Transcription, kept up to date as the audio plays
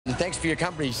Thanks for your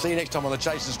company. See you next time on The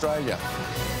Chase Australia.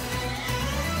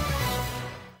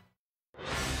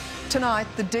 Tonight,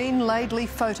 the Dean Laidley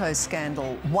photo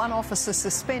scandal. One officer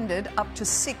suspended, up to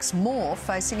 6 more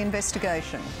facing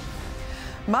investigation.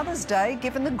 Mother's Day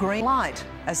given the green light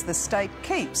as the state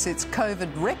keeps its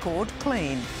COVID record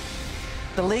clean.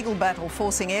 The legal battle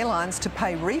forcing airlines to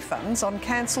pay refunds on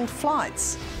cancelled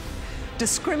flights.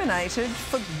 Discriminated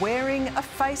for wearing a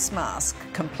face mask.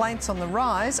 Complaints on the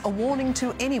rise, a warning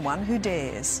to anyone who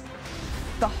dares.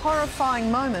 The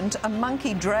horrifying moment a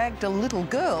monkey dragged a little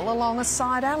girl along a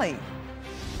side alley.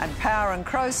 And Power and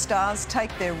Crow stars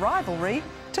take their rivalry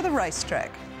to the racetrack.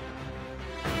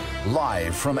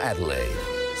 Live from Adelaide,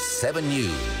 7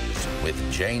 News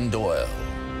with Jane Doyle.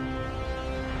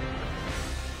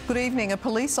 Good evening. A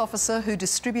police officer who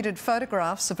distributed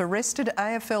photographs of arrested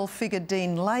AFL figure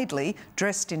Dean Laidley,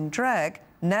 dressed in drag,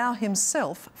 now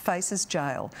himself faces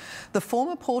jail. The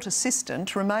former port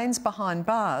assistant remains behind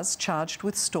bars, charged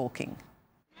with stalking.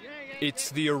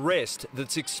 It's the arrest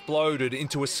that's exploded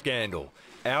into a scandal.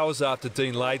 Hours after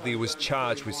Dean Laidley was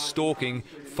charged with stalking,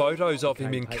 photos of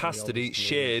him in custody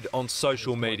shared on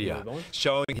social media,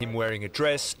 showing him wearing a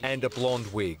dress and a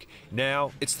blonde wig.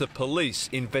 Now it's the police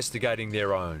investigating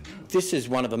their own. This is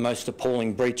one of the most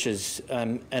appalling breaches,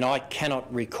 and I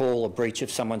cannot recall a breach of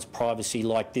someone's privacy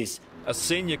like this. A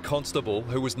senior constable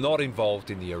who was not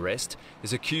involved in the arrest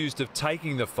is accused of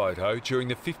taking the photo during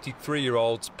the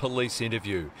 53-year-old's police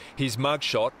interview. His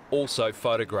mugshot also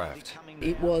photographed.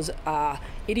 It was an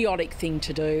idiotic thing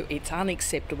to do, it's an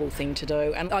unacceptable thing to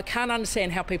do, and I can't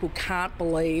understand how people can't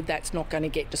believe that's not going to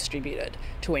get distributed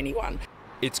to anyone.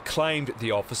 It's claimed the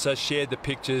officer shared the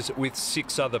pictures with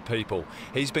 6 other people.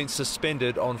 He's been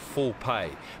suspended on full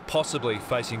pay, possibly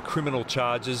facing criminal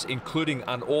charges including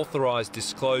unauthorised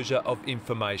disclosure of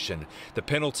information. The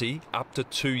penalty, up to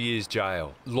 2 years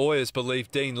jail. Lawyers believe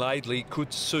Dean Laidley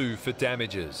could sue for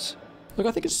damages. Look,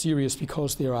 I think it's serious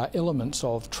because there are elements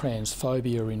of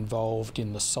transphobia involved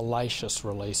in the salacious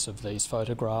release of these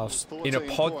photographs. In a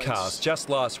podcast just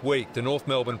last week, the North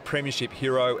Melbourne Premiership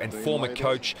hero and former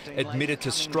coach admitted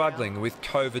to struggling with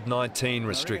COVID-19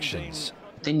 restrictions.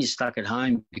 Then you're stuck at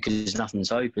home because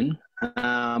nothing's open,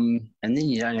 and then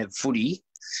you don't have footy.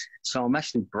 So I'm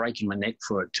actually breaking my neck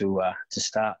for it to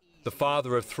start. The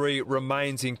father of 3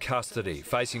 remains in custody,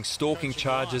 facing stalking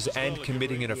charges and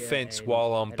committing an offence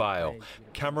while on bail.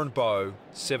 Cameron Bowe,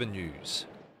 7 News.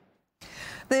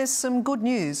 There's some good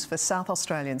news for South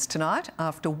Australians tonight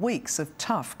after weeks of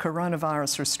tough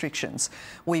coronavirus restrictions.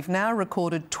 We've now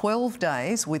recorded 12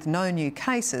 days with no new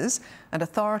cases and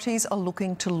authorities are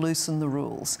looking to loosen the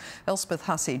rules. Elspeth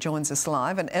Hussey joins us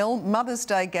live, and Mother's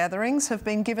Day gatherings have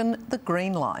been given the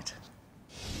green light.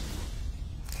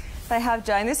 They have,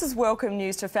 Jane. This is welcome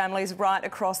news to families right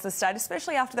across the state,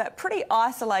 especially after that pretty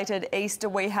isolated Easter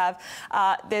we have.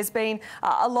 There's been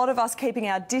a lot of us keeping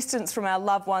our distance from our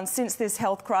loved ones since this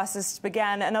health crisis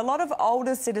began, and a lot of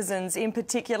older citizens in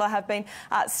particular have been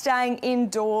staying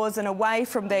indoors and away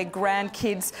from their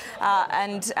grandkids,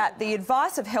 and at the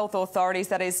advice of health authorities,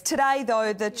 that is. Today,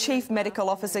 though, the Chief Medical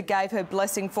Officer gave her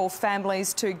blessing for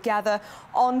families to gather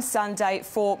on Sunday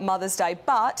for Mother's Day.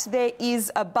 But there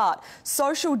is a but.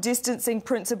 Social distancing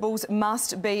principles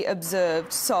must be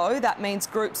observed. So that means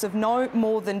groups of no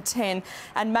more than 10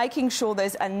 and making sure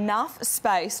there's enough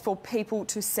space for people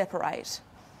to separate.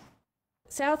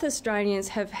 South Australians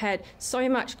have had so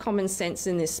much common sense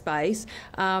in this space.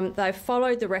 They've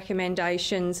followed the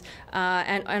recommendations,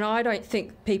 and I don't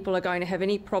think people are going to have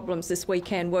any problems this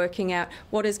weekend working out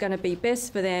what is going to be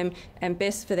best for them and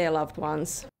best for their loved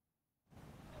ones.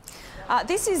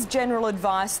 This is general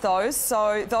advice, though,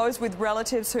 so those with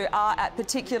relatives who are at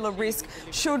particular risk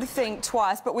should think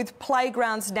twice. But with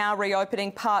playgrounds now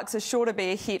reopening, parks are sure to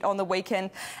be a hit on the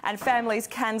weekend, and families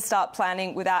can start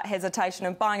planning without hesitation,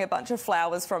 and buying a bunch of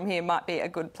flowers from here might be a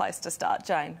good place to start.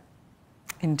 Jane.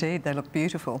 Indeed, they look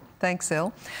beautiful. Thanks,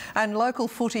 Elle. And local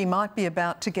footy might be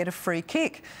about to get a free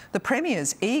kick. The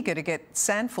Premier's eager to get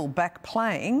Sandford back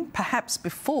playing, perhaps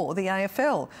before the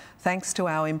AFL, thanks to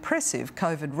our impressive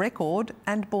COVID record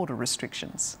and border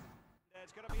restrictions.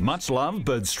 Much loved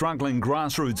but struggling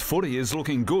grassroots footy is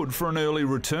looking good for an early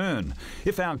return.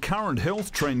 If our current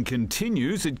health trend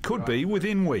continues, it could be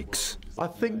within weeks. I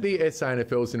think the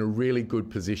SANFL is in a really good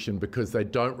position because they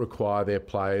don't require their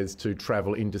players to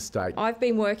travel interstate. I've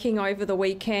been working over the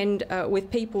weekend with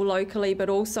people locally but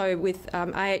also with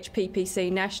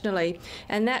AHPPC nationally,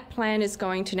 and that plan is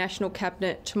going to National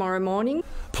Cabinet tomorrow morning.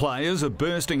 Players are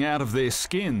bursting out of their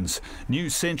skins. New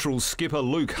Central skipper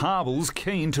Luke Harbell's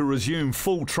keen to resume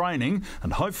full training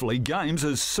and hopefully games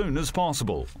as soon as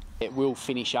possible. it will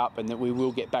finish up and that we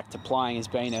will get back to playing has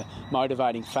been a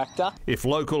motivating factor. If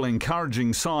local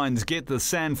encouraging signs get the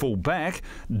SANFL back,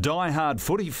 die-hard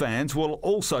footy fans will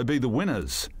also be the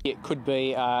winners. It could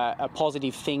be a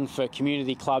positive thing for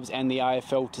community clubs and the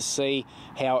AFL to see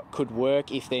how it could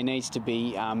work if there needs to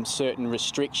be certain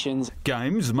restrictions.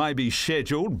 Games may be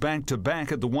scheduled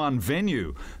back-to-back at the one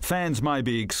venue. Fans may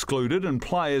be excluded and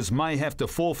players may have to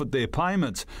forfeit their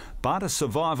payments, but a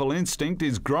survival instinct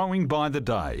is growing by the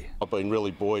day. I've been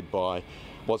really buoyed by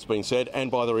what's been said and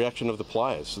by the reaction of the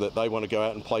players that they want to go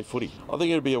out and play footy. I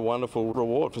think it would be a wonderful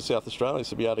reward for South Australians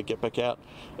to be able to get back out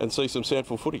and see some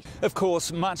SANFL footy. Of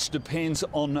course, much depends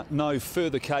on no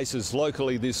further cases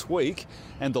locally this week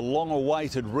and the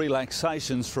long-awaited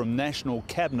relaxations from National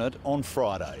Cabinet on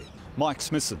Friday. Mike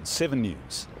Smithson, 7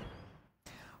 News.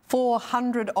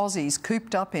 400 Aussies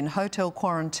cooped up in hotel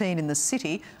quarantine in the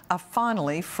city are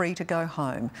finally free to go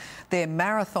home. Their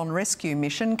marathon rescue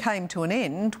mission came to an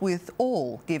end with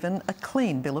all given a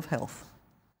clean bill of health.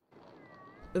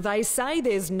 They say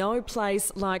there's no place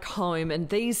like home, and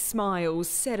these smiles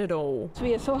said it all.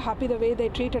 We are so happy the way they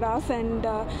treated us, and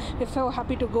we're so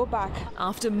happy to go back.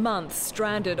 After months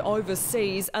stranded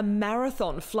overseas, a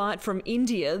marathon flight from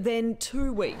India, then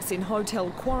 2 weeks in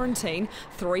hotel quarantine,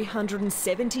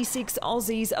 376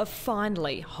 Aussies are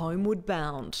finally homeward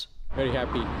bound. Very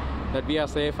happy that we are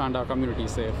safe and our community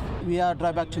is safe. We are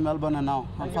drive back to Melbourne now,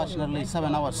 unfortunately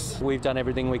 7 hours. We've done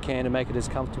everything we can to make it as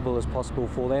comfortable as possible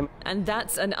for them. And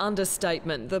that's an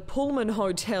understatement. The Pullman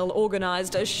Hotel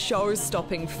organised a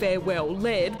show-stopping farewell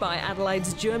led by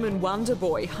Adelaide's German wonder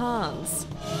boy, Hans.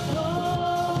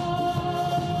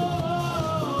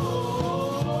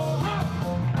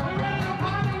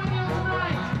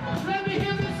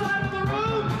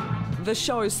 The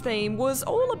show's theme was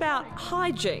all about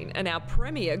hygiene, and our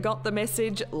premier got the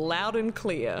message loud and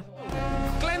clear.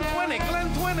 Glen 20.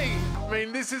 I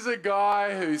mean, this is a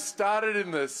guy who started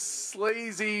in the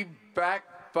sleazy back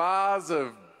bars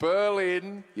of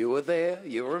Berlin. You were there,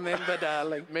 you remember,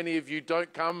 darling. Many of you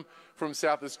don't come from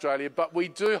South Australia, but we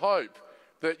do hope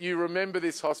that you remember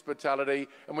this hospitality,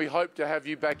 and we hope to have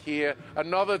you back here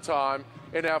another time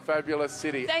in our fabulous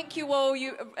city. Thank you all.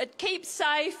 You keep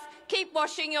safe. Keep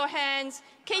washing your hands,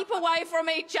 keep away from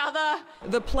each other.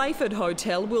 The Playford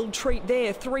Hotel will treat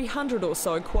their 300 or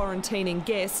so quarantining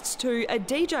guests to a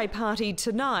DJ party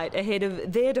tonight ahead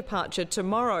of their departure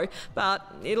tomorrow, but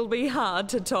it'll be hard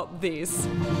to top this.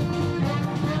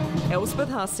 Elspeth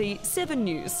Hussey, 7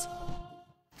 News.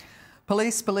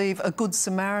 Police believe a Good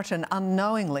Samaritan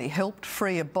unknowingly helped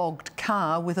free a bogged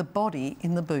car with a body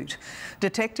in the boot.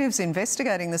 Detectives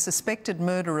investigating the suspected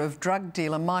murder of drug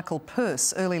dealer Michael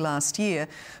Pearce early last year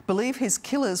believe his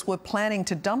killers were planning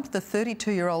to dump the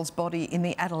 32-year-old's body in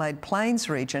the Adelaide Plains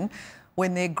region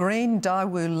when their green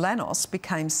Daewoo Lanos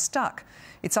became stuck.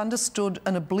 It's understood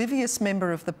an oblivious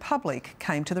member of the public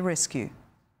came to the rescue.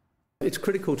 It's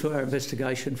critical to our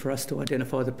investigation for us to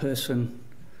identify the person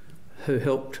who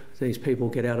helped these people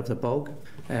get out of the bog,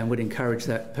 and would encourage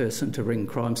that person to ring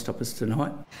Crime Stoppers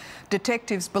tonight.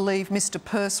 Detectives believe Mr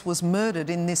Pearce was murdered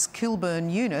in this Kilburn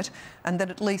unit and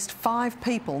that at least 5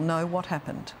 people know what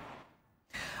happened.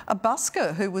 A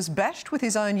busker who was bashed with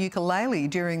his own ukulele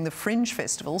during the Fringe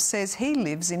Festival says he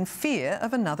lives in fear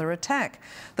of another attack.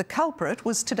 The culprit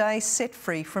was today set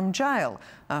free from jail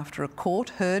after a court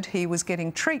heard he was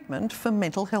getting treatment for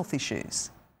mental health issues.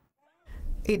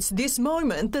 It's this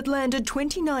moment that landed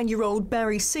 29-year-old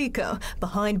Barry Seeker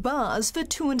behind bars for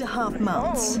 2.5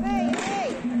 months.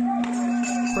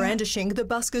 Brandishing the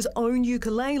busker's own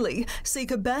ukulele,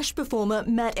 Seeker bashed performer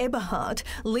Matt Eberhardt,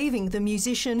 leaving the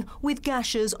musician with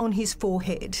gashes on his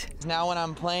forehead. Now when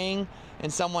I'm playing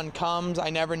and someone comes, I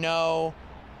never know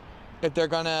if they're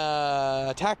going to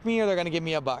attack me or they're going to give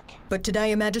me a buck. But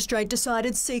today a magistrate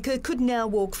decided Seeker could now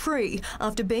walk free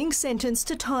after being sentenced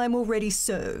to time already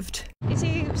served. Is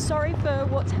he sorry for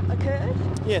what's occurred?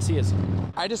 Yes, he is.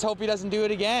 I just hope he doesn't do it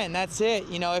again. That's it.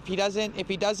 You know, if he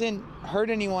doesn't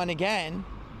hurt anyone again,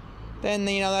 then,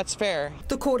 you know, that's fair.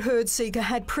 The court heard Seeker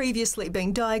had previously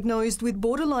been diagnosed with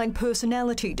borderline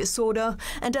personality disorder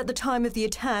and at the time of the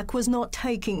attack was not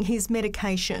taking his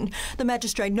medication. The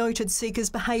magistrate noted Seeker's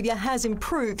behaviour has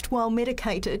improved while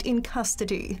medicated in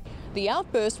custody. The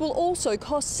outburst will also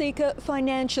cost Seeker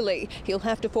financially. He'll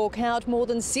have to fork out more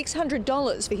than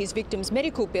 $600 for his victim's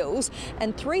medical bills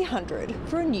and $300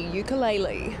 for a new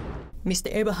ukulele.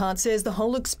 Mr Eberhardt says the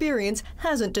whole experience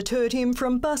hasn't deterred him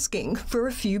from busking for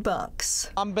a few bucks.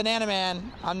 I'm Banana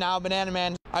Man. I'm now Banana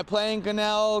Man. I play in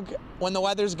Glenelg when the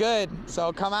weather's good,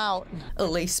 so come out.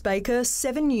 Elise Baker,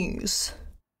 7 News.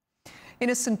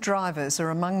 Innocent drivers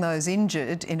are among those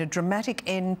injured in a dramatic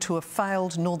end to a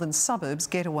failed northern suburbs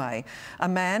getaway. A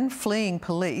man fleeing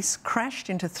police crashed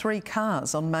into 3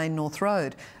 cars on Main North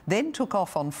Road, then took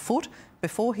off on foot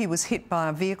before he was hit by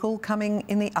a vehicle coming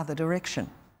in the other direction.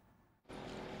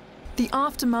 The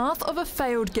aftermath of a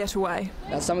failed getaway.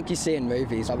 That's something you see in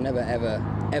movies. I've never,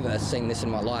 ever seen this in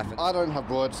my life. I don't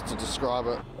have words to describe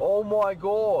it. Oh my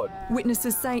God.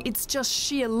 Witnesses say it's just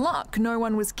sheer luck no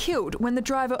one was killed when the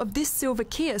driver of this silver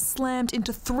Kia slammed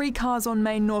into 3 cars on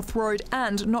Main North Road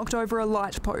and knocked over a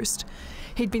light post.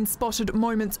 He'd been spotted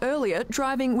moments earlier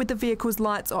driving with the vehicle's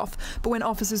lights off, but when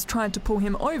officers tried to pull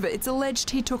him over, it's alleged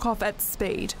he took off at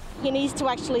speed. He needs to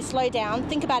actually slow down,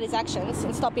 think about his actions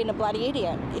and stop being a bloody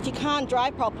idiot. If you can't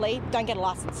drive properly, don't get a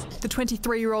licence. The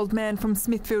 23-year-old man from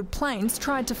Smithfield Plains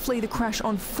tried to flee the crash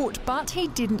on foot, but he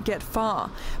didn't get far.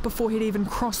 Before he'd even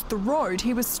crossed the road,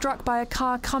 he was struck by a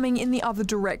car coming in the other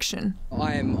direction.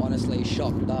 I am honestly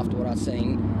shocked after what I've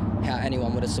seen, how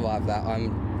anyone would have survived that.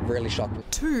 I'm really shocked.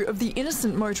 2 of the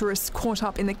innocent motorists caught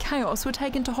up in the chaos were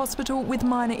taken to hospital with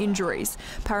minor injuries.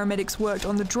 Paramedics worked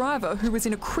on the driver, who was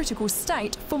in a critical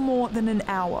state, for more than an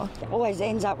hour. It always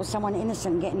ends up with someone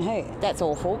innocent getting hurt. That's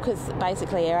awful, because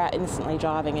basically you're out innocently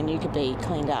driving and you could be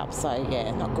cleaned up, so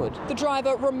yeah, not good. The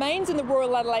driver remains in the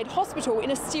Royal Adelaide Hospital in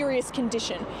a serious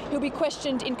condition. He'll be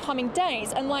questioned in coming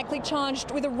days and likely charged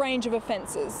with a range of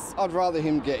offences. I'd rather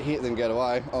him get hit than get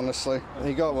away, honestly.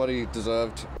 He got what he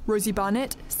deserved. Rosie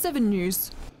Barnett, 7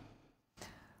 News.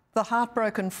 The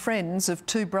heartbroken friends of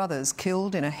 2 brothers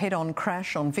killed in a head-on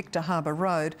crash on Victor Harbour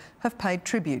Road have paid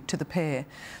tribute to the pair.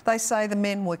 They say the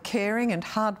men were caring and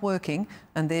hard-working,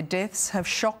 and their deaths have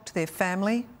shocked their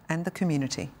family and the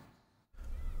community.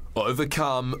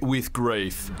 Overcome with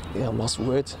grief. Yeah, I'm lost for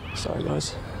words. Sorry,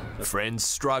 guys. Friends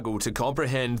struggle to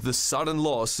comprehend the sudden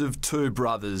loss of 2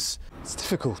 brothers. It's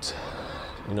difficult.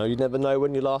 You know, you never know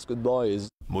when your last goodbye is.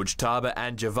 Mujtaba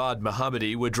and Javad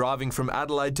Mohammadi were driving from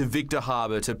Adelaide to Victor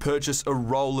Harbour to purchase a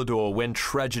roller door when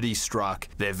tragedy struck.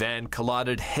 Their van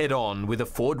collided head-on with a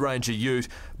Ford Ranger ute.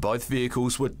 Both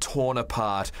vehicles were torn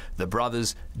apart. The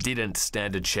brothers didn't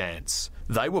stand a chance.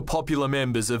 They were popular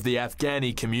members of the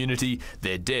Afghani community.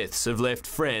 Their deaths have left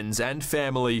friends and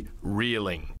family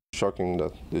reeling. Shocking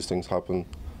that these things happen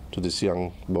to these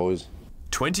young boys.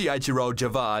 28-year-old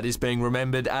Javad is being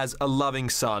remembered as a loving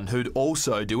son who'd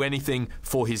also do anything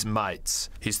for his mates.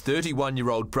 His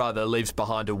 31-year-old brother leaves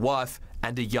behind a wife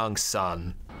and a young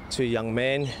son. 2 young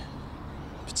men,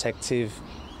 protective,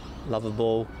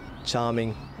 lovable,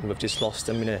 charming, and we've just lost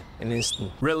them in an instant.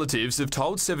 Relatives have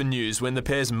told 7 News when the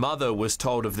pair's mother was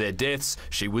told of their deaths,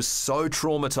 she was so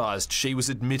traumatised she was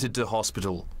admitted to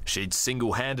hospital. She'd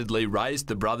single-handedly raised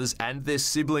the brothers and their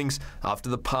siblings after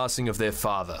the passing of their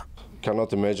father.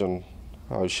 Cannot imagine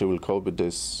how she will cope with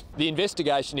this. The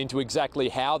investigation into exactly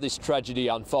how this tragedy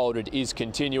unfolded is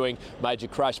continuing. Major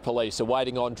Crash Police are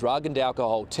waiting on drug and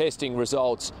alcohol testing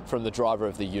results from the driver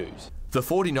of the ute. The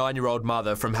 49-year-old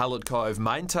mother from Hallett Cove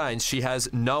maintains she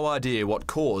has no idea what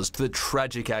caused the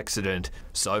tragic accident.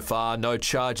 So far, no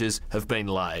charges have been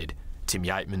laid. Tim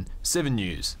Yateman, 7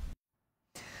 News.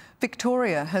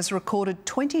 Victoria has recorded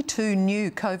 22 new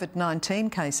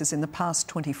COVID-19 cases in the past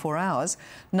 24 hours,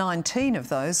 19 of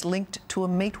those linked to a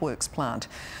meatworks plant.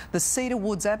 The Cedar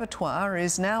Woods abattoir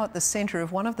is now at the centre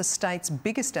of one of the state's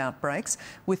biggest outbreaks,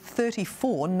 with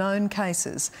 34 known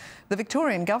cases. The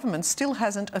Victorian government still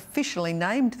hasn't officially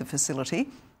named the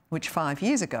facility, which 5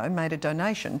 years ago made a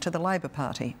donation to the Labor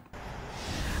Party.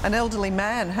 An elderly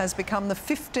man has become the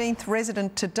 15th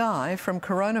resident to die from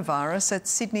coronavirus at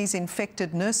Sydney's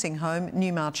infected nursing home,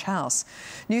 Newmarch House.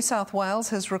 New South Wales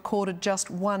has recorded just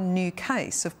 1 new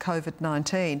case of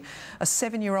COVID-19. A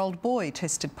 7-year-old boy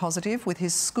tested positive, with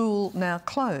his school now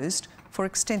closed for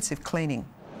extensive cleaning.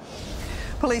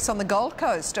 Police on the Gold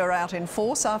Coast are out in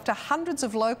force after hundreds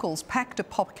of locals packed a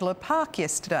popular park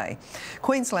yesterday.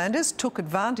 Queenslanders took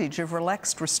advantage of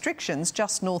relaxed restrictions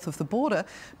just north of the border,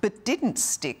 but didn't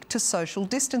stick to social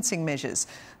distancing measures.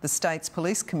 The state's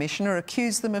police commissioner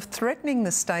accused them of threatening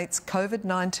the state's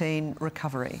COVID-19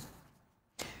 recovery.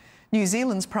 New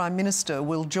Zealand's Prime Minister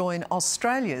will join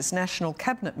Australia's National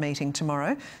Cabinet meeting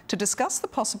tomorrow to discuss the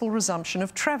possible resumption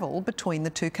of travel between the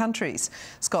 2 countries.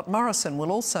 Scott Morrison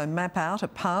will also map out a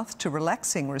path to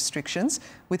relaxing restrictions,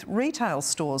 with retail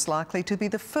stores likely to be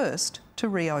the first to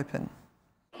reopen.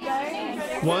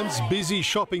 Once busy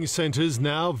shopping centres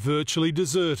now virtually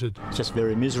deserted. Just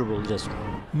very miserable.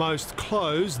 Most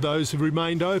closed, those who've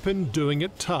remained open doing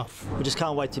it tough. We just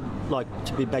can't wait to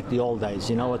be back the old days,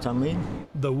 you know what I mean?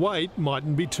 The wait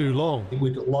mightn't be too long.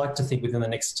 We'd like to think within the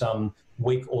next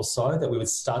week or so that we would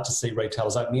start to see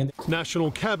retailers opening.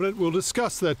 National Cabinet will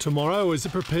discuss that tomorrow as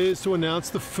it prepares to announce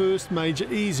the first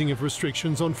major easing of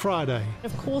restrictions on Friday.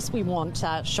 Of course we want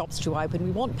shops to open.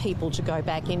 We want people to go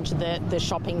back into the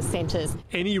shopping centres.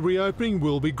 Any reopening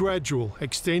will be gradual,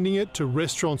 extending it to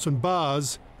restaurants and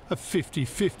bars, a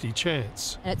 50-50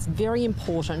 chance. And it's very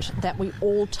important that we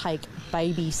all take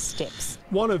baby steps.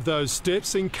 One of those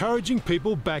steps, encouraging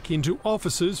people back into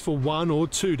offices for 1 or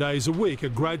 2 days a week, a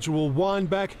gradual wind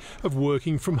back of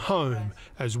working from home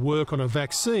as work on a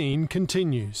vaccine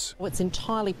continues. It's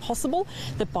entirely possible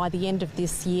that by the end of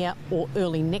this year or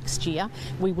early next year,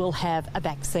 we will have a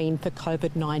vaccine for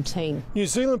COVID-19. New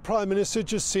Zealand Prime Minister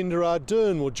Jacinda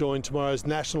Ardern will join tomorrow's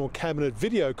National Cabinet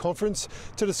video conference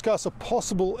to discuss a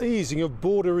possible easing of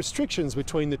border restrictions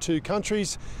between the two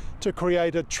countries to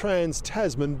create a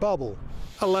trans-Tasman bubble,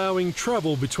 allowing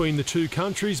travel between the two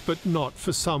countries, but not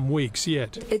for some weeks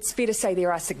yet. It's fair to say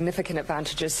there are significant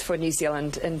advantages for New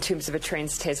Zealand in terms of a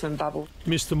trans-Tasman bubble.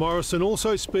 Mr Morrison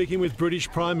also speaking with British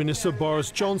Prime Minister Boris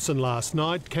Johnson last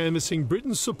night, canvassing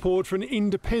Britain's support for an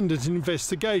independent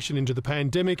investigation into the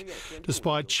pandemic,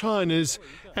 despite China's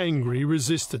angry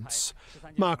resistance.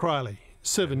 Mark Riley,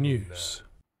 7 News.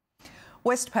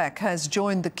 Westpac has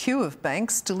joined the queue of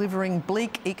banks delivering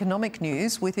bleak economic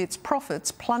news, with its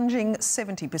profits plunging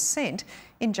 70%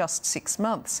 in just 6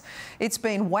 months. It's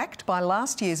been whacked by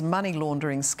last year's money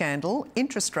laundering scandal,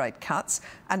 interest rate cuts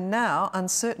and now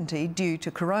uncertainty due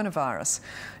to coronavirus.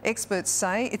 Experts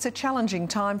say it's a challenging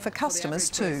time for customers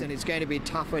too. It's going to be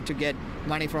tougher to get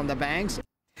money from the banks.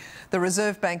 The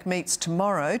Reserve Bank meets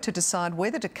tomorrow to decide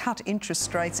whether to cut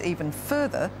interest rates even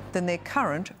further than their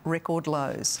current record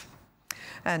lows.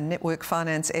 And Network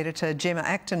Finance Editor Gemma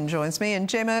Acton joins me. And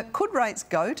Gemma, could rates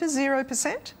go to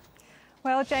 0%?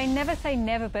 Well, Jane, never say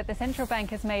never, but the central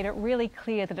bank has made it really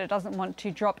clear that it doesn't want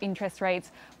to drop interest rates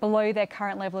below their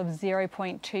current level of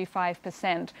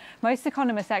 0.25%. Most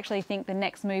economists actually think the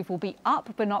next move will be up,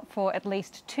 but not for at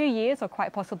least 2 years or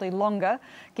quite possibly longer,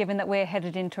 given that we're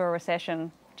headed into a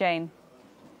recession. Jane.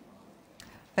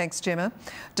 Thanks, Gemma.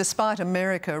 Despite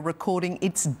America recording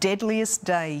its deadliest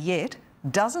day yet,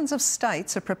 dozens of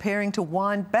states are preparing to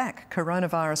wind back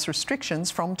coronavirus restrictions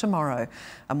from tomorrow.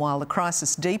 And while the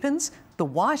crisis deepens, the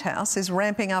White House is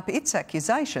ramping up its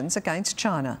accusations against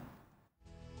China.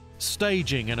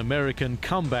 Staging an American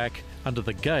comeback under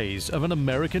the gaze of an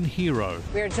American hero.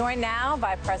 We are joined now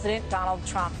by President Donald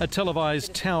Trump. A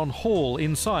televised town hall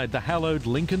inside the hallowed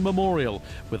Lincoln Memorial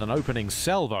with an opening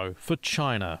salvo for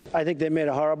China. I think they made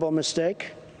a horrible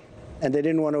mistake, and they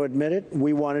didn't want to admit it.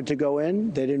 We wanted to go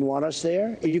in. They didn't want us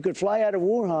there. You could fly out of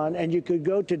Wuhan and you could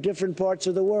go to different parts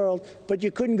of the world, but you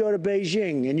couldn't go to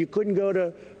Beijing and you couldn't go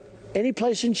to any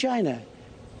place in China.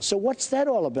 So what's that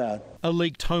all about? A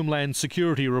leaked Homeland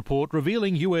Security report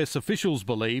revealing US officials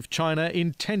believe China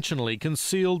intentionally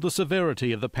concealed the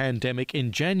severity of the pandemic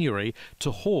in January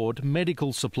to hoard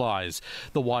medical supplies.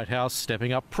 The White House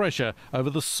stepping up pressure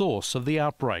over the source of the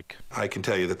outbreak. I can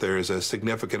tell you that there is a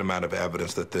significant amount of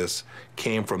evidence that this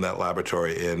came from that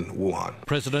laboratory in Wuhan.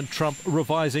 President Trump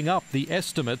revising up the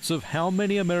estimates of how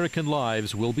many American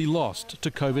lives will be lost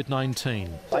to COVID-19.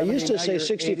 I used to say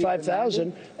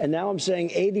 65,000, and now I'm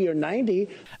saying 80 or 90.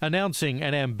 Announcing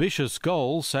an ambitious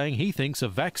goal, saying he thinks a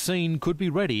vaccine could be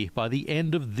ready by the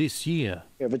end of this year.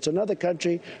 If it's another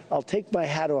country, I'll take my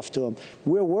hat off to them.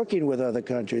 We're working with other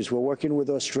countries. We're working with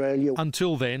Australia.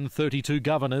 Until then, 32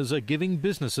 governors are giving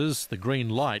businesses the green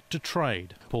light to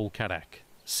trade. Paul Kadak,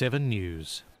 7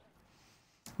 News.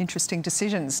 Interesting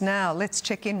decisions. Now let's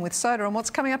check in with Soda on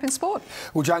what's coming up in sport.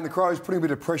 Well, Jane, the Crows putting a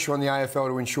bit of pressure on the AFL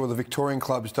to ensure the Victorian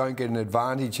clubs don't get an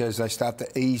advantage as they start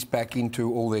to ease back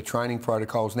into all their training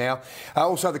protocols now.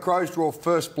 Also, the Crows draw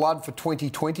first blood for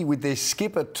 2020 with their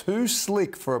skipper too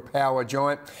slick for a power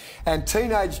giant. And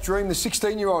Teenage Dream, the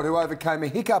 16-year-old who overcame a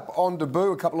hiccup on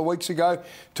debut a couple of weeks ago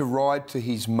to ride to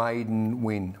his maiden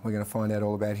win. We're going to find out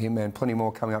all about him and plenty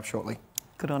more coming up shortly.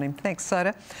 Good on him. Thanks,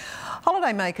 Soda.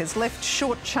 Holidaymakers left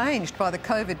shortchanged by the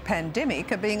COVID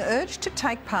pandemic are being urged to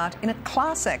take part in a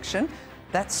class action.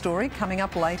 That story coming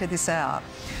up later this hour.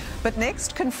 But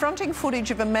next, confronting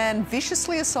footage of a man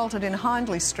viciously assaulted in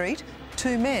Hindley Street,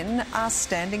 2 men are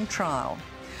standing trial.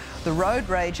 The road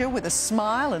rager with a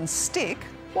smile and stick,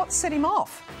 what set him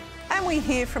off? And we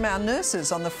hear from our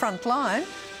nurses on the front line,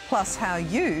 plus how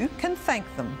you can thank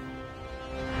them.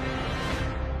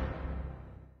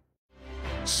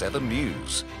 7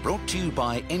 News, brought to you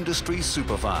by Industry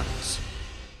Superfunds.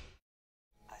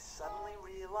 I suddenly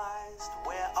realized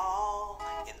we're all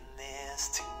in this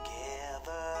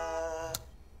together.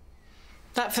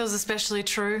 That feels especially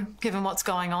true, given what's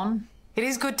going on. It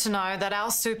is good to know that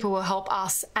our super will help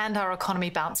us and our economy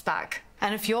bounce back.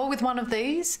 And if you're with one of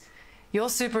these, your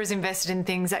super is invested in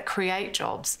things that create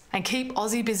jobs and keep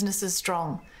Aussie businesses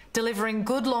strong, delivering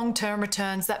good long-term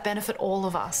returns that benefit all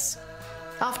of us.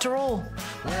 After all,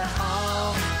 we're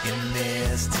all in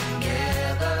this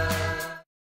together.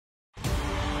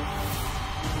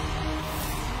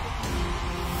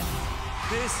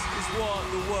 This is what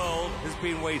the world has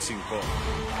been waiting for.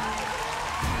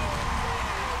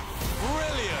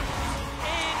 Brilliant!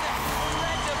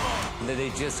 Incredible! That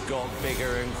it just got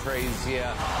bigger and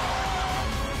crazier.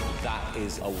 That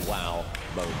is a wow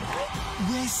moment.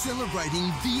 We're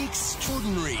celebrating the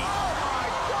extraordinary. Oh my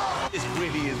God! This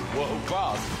really is world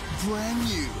class. Brand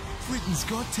new Britain's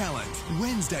Got Talent.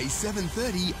 Wednesday,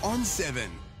 7:30 on 7.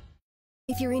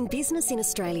 If you're in business in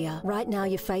Australia, right now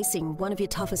you're facing one of your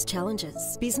toughest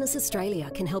challenges. Business Australia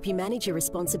can help you manage your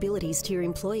responsibilities to your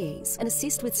employees and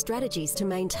assist with strategies to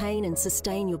maintain and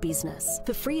sustain your business.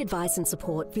 For free advice and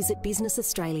support, visit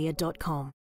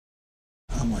businessaustralia.com.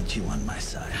 I want you on my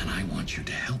side, and I want you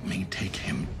to help me take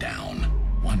him down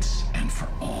once and for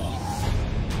all.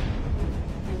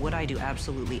 Would I do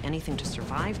absolutely anything to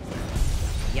survive?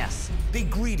 Yes. Be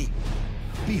greedy.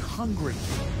 Be hungry.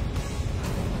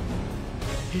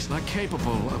 He's not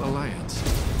capable of alliance,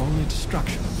 only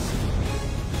destruction.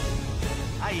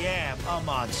 I am a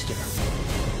monster.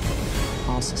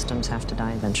 All systems have to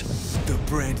die eventually. The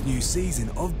brand new season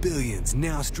of Billions,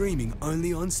 now streaming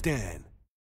only on Stan.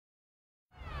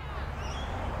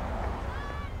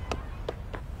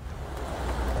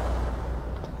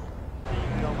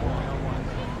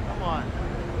 Come on.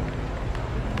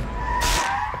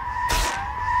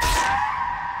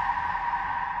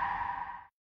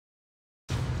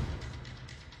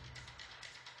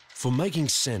 For making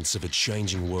sense of a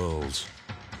changing world.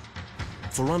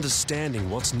 For understanding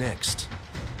what's next.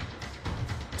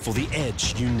 For the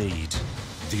edge you need.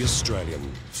 The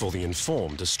Australian. For the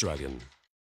informed Australian.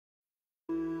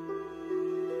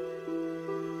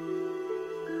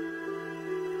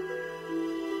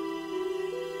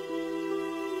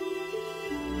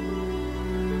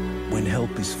 When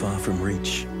help is far from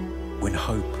reach. When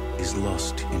hope is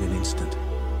lost in an instant.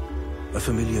 A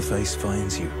familiar face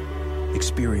finds you.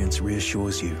 Experience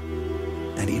reassures you,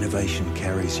 and innovation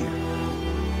carries you.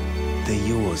 They're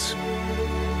yours.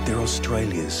 They're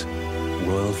Australia's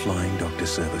Royal Flying Doctor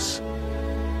Service.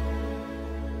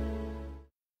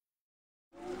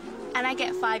 And I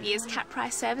get 5 years cap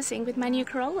price servicing with my new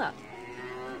Corolla.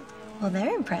 Well,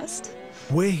 they're impressed.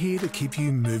 We're here to keep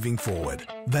you moving forward.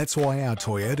 That's why our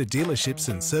Toyota dealerships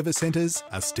and service centres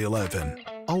are still open.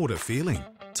 Older feeling.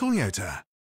 Toyota.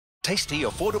 Tasty,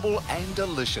 affordable and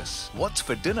delicious. What's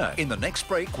for dinner in the next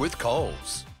break with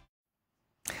Coles?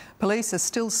 Police are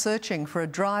still searching for a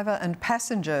driver and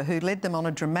passenger who led them on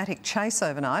a dramatic chase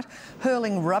overnight,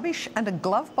 hurling rubbish and a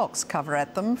glove box cover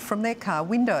at them from their car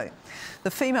window.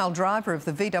 The female driver of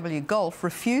the VW Golf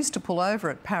refused to pull over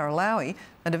at Paralowie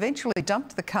and eventually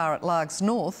dumped the car at Largs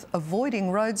North, avoiding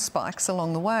road spikes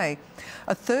along the way.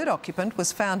 A third occupant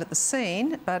was found at the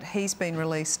scene, but he's been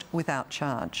released without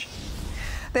charge.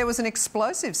 There was an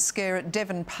explosive scare at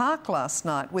Devon Park last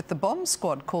night with the bomb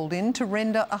squad called in to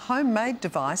render a homemade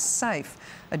device safe.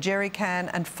 A jerry can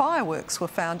and fireworks were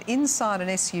found inside an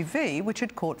SUV which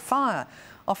had caught fire.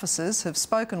 Officers have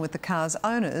spoken with the car's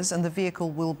owners and the vehicle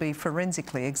will be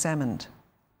forensically examined.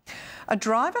 A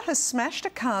driver has smashed a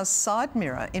car's side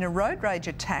mirror in a road rage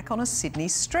attack on a Sydney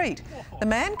street. The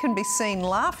man can be seen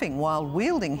laughing while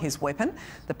wielding his weapon.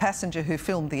 The passenger who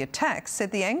filmed the attack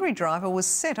said the angry driver was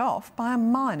set off by a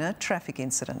minor traffic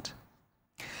incident.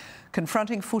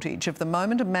 Confronting footage of the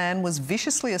moment a man was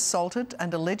viciously assaulted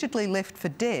and allegedly left for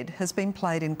dead has been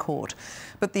played in court.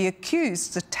 But the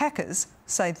accused's attackers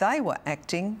say they were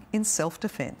acting in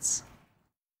self-defence.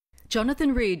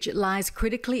 Jonathan Ridge lies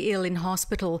critically ill in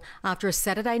hospital after a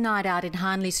Saturday night out in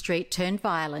Harnley Street turned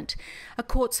violent. A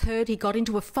court's heard he got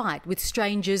into a fight with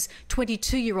strangers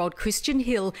 22-year-old Christian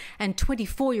Hill and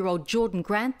 24-year-old Jordan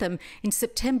Grantham in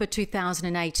September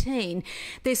 2018.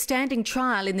 They're standing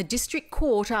trial in the district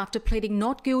court after pleading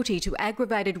not guilty to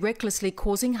aggravated recklessly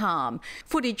causing harm.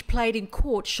 Footage played in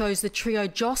court shows the trio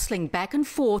jostling back and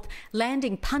forth,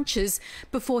 landing punches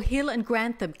before Hill and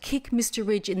Grantham kick Mr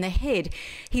Ridge in the head.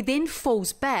 He then then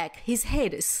falls back, his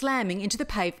head slamming into the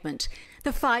pavement.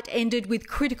 The fight ended with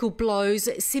critical blows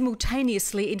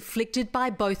simultaneously inflicted by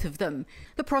both of them.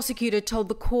 The prosecutor told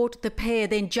the court the pair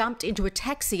then jumped into a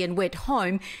taxi and went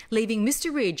home, leaving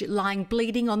Mr Ridge lying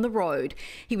bleeding on the road.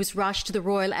 He was rushed to the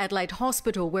Royal Adelaide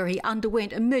Hospital where he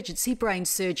underwent emergency brain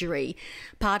surgery.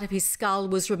 Part of his skull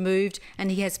was removed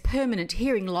and he has permanent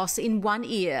hearing loss in one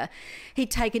ear. He'd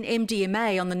taken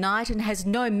MDMA on the night and has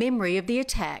no memory of the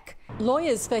attack.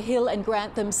 Lawyers for Hill and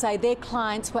Grantham say their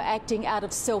clients were acting out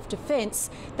of self-defence,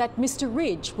 that Mr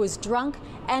Ridge was drunk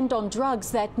and on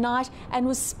drugs that night and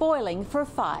was spoiling for a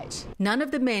fight. None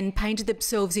of the men painted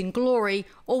themselves in glory.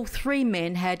 All three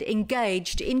men had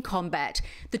engaged in combat.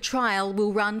 The trial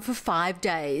will run for 5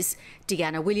 days.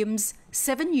 Deanna Williams,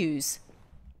 7 News.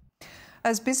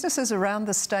 As businesses around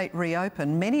the state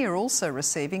reopen, many are also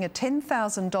receiving a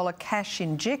 $10,000 cash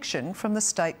injection from the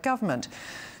state government.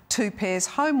 2 Pairs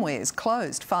Homewares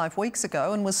closed 5 weeks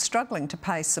ago and was struggling to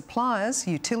pay suppliers,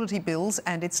 utility bills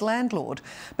and its landlord.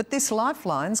 But this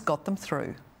lifeline's got them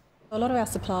through. A lot of our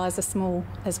suppliers are small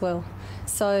as well,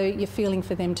 so you're feeling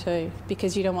for them too,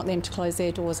 because you don't want them to close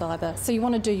their doors either. So you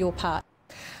want to do your part.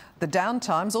 The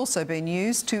downtime's also been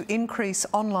used to increase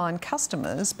online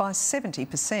customers by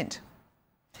 70%.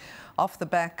 Off the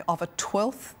back of a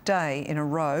 12th day in a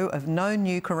row of no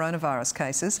new coronavirus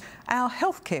cases, our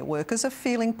healthcare workers are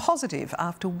feeling positive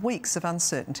after weeks of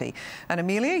uncertainty. And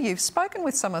Amelia, you've spoken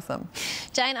with some of them.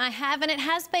 Jane, I have, and it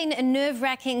has been a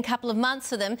nerve-wracking couple of months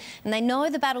for them, and they know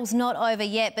the battle's not over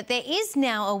yet, but there is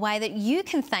now a way that you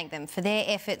can thank them for their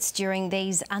efforts during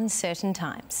these uncertain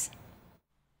times.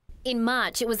 In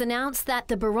March, it was announced that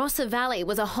the Barossa Valley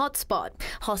was a hotspot.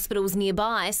 Hospitals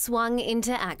nearby swung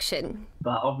into action.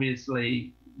 But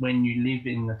obviously, when you live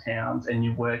in the towns and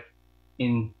you work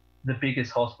in the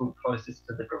biggest hospital closest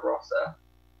to the Barossa,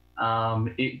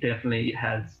 it definitely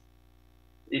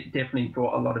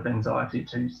brought a lot of anxiety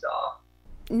to staff.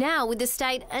 Now, with the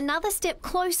state another step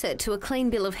closer to a clean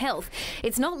bill of health,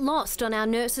 it's not lost on our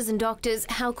nurses and doctors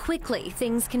how quickly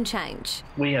things can change.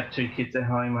 We have 2 kids at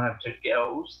home. I have 2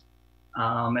 girls,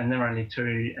 and they're only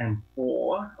 2 and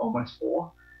 4, almost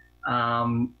 4.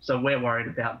 So we're worried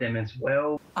about them as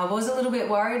well. I was a little bit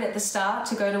worried at the start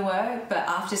to go to work, but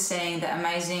after seeing the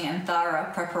amazing and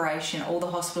thorough preparation all the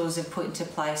hospitals have put into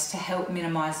place to help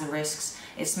minimise the risks,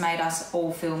 it's made us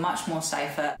all feel much more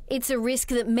safer. It's a risk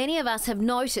that many of us have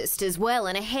noticed as well,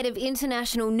 and ahead of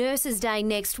International Nurses Day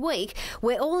next week,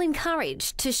 we're all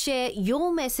encouraged to share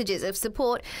your messages of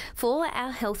support for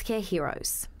our healthcare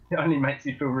heroes. It only makes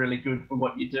you feel really good for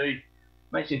what you do. It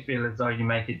makes you feel as though you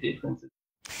make a difference.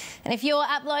 And if you're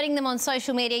uploading them on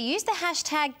social media, use the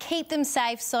hashtag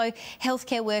 #KeepThemSafe so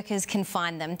healthcare workers can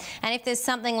find them. And if there's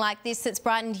something like this that's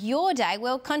brightened your day,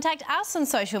 well, contact us on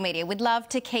social media. We'd love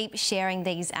to keep sharing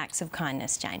these acts of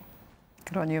kindness, Jane.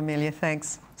 Good on you, Amelia,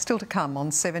 thanks. Still to come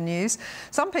on 7 News.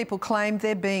 Some people claim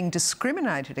they're being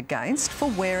discriminated against for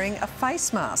wearing a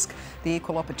face mask. The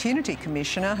Equal Opportunity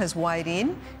Commissioner has weighed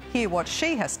in. Hear what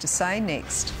she has to say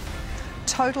next.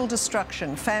 Total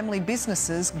destruction, family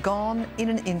businesses gone in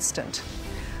an instant.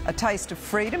 A taste of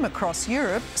freedom across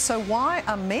Europe, so why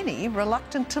are many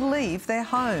reluctant to leave their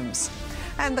homes?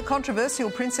 And the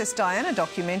controversial Princess Diana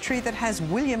documentary that has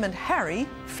William and Harry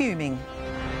fuming.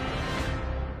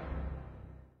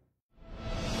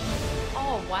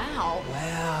 Oh, wow.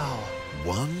 Wow.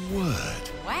 One word.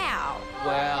 Wow.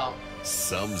 Wow.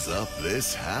 Sums up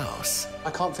this house.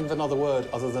 I can't think of another word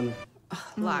other than...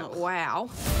 Like, wow.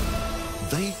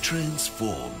 They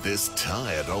transformed this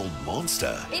tired old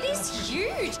monster. It is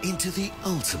huge. Into the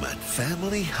ultimate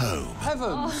family home.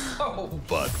 Heavens. Oh.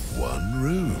 But one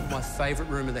room. My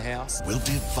favourite room of the house. Will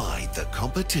divide the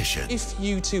competition. If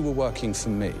you two were working for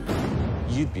me,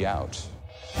 you'd be out.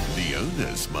 The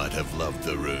owners might have loved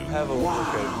the room. Have a look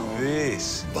at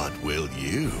this. But will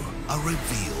you? A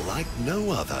reveal like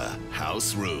no other.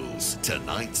 House Rules.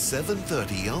 Tonight,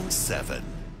 7:30 on 7.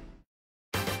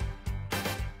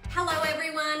 Hello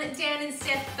everyone, Dan and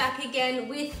Steph back again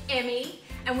with Emmy,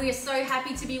 and we are so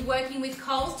happy to be working with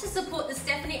Coles to support the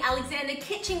Stephanie Alexander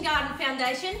Kitchen Garden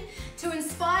Foundation to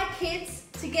inspire kids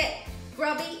to get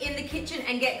grubby in the kitchen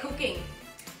and get cooking.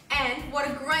 And what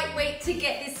a great week to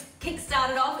get this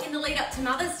kick-started off in the lead up to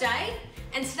Mother's Day.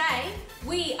 And today,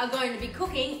 we are going to be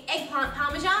cooking eggplant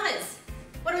parmesanas.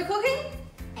 What are we cooking?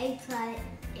 Eggplant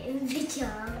in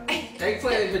pajamas.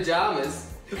 Eggplant in pajamas?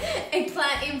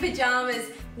 Eggplant in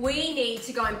pajamas. We need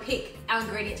to go and pick our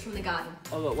ingredients from the garden.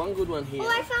 I've got one good one here. Oh,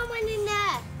 I found one in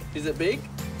there. Is it big?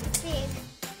 Big.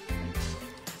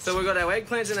 So we've got our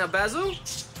eggplants and our basil.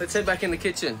 Let's head back in the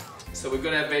kitchen. So we've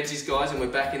got our veggies, guys, and we're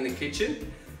back in the kitchen.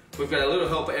 We've got a little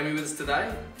helper, Emmy, with us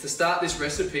today. To start this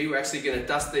recipe, we're actually going to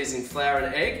dust these in flour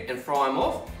and egg and fry them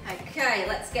off. Okay,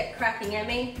 let's get cracking,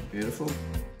 Emmy. Beautiful.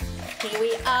 Here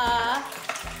we are,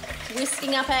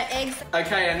 whisking up our eggs.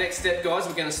 Okay, our next step, guys,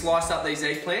 we're going to slice up these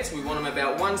eggplants. We want them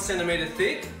about 1 centimetre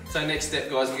thick. So next step,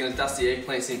 guys, we're going to dust the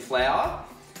eggplants in flour,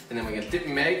 and then we're going to dip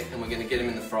them in egg, and we're going to get them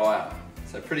in the fryer.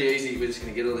 So pretty easy, we're just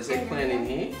going to get all this eggplant in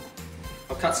here.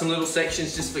 I'll cut some little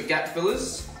sections just for gap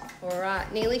fillers. All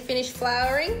right, nearly finished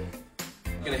flouring.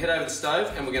 We're going to head over the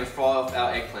stove and we're going to fry off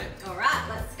our eggplant. All right,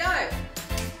 let's go.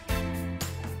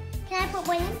 Can I put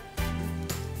one in?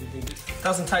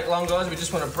 Doesn't take long, guys. We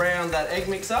just want to brown that egg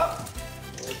mix up.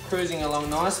 We're cruising along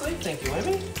nicely. Thank you,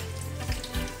 Emmy.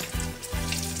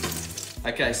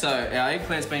 Okay, so our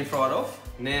eggplant's been fried off.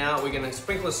 Now we're going to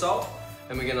sprinkle the salt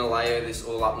and we're going to layer this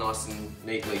all up nice and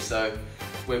neatly. So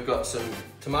we've got some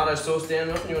tomato sauce down.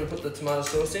 You want to put the tomato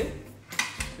sauce in?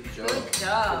 Good job. Good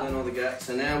job. Fill in all the gaps.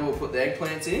 So now we'll put the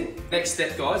eggplants in. Next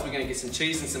step, guys, we're going to get some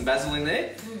cheese and some basil in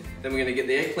there. Then we're going to get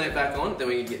the eggplant back on. Then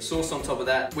we're going to get sauce on top of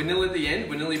that. We're nearly at the end.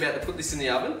 We're nearly about to put this in the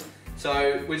oven.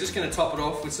 So we're just going to top it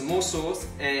off with some more sauce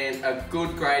and a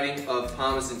good grating of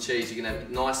Parmesan cheese. You're going to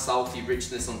have nice salty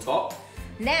richness on top.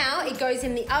 Now it goes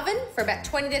in the oven for about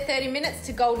 20 to 30 minutes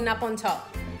to golden up on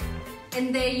top.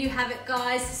 And there you have it,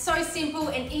 guys. So simple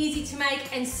and easy to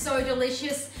make and so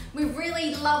delicious. We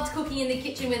really loved cooking in the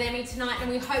kitchen with Emmy tonight, and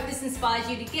we hope this inspires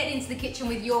you to get into the kitchen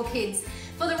with your kids.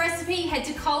 For the recipe, head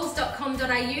to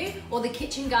coles.com.au or the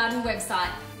Kitchen Garden website.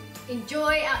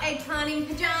 Enjoy our eggplanting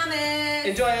pyjamas.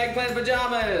 Enjoy eggplant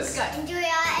pyjamas. Let's go. Enjoy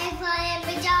our eggplant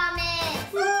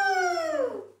pyjamas.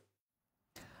 Woo!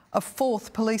 A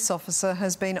fourth police officer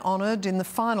has been honoured in the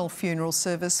final funeral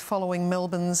service following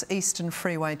Melbourne's Eastern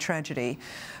Freeway tragedy.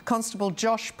 Constable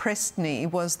Josh Prestney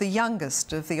was the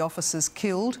youngest of the officers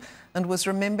killed and was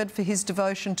remembered for his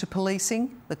devotion to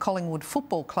policing, the Collingwood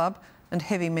Football Club and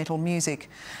heavy metal music.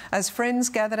 As friends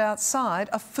gathered outside,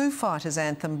 a Foo Fighters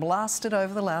anthem blasted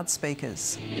over the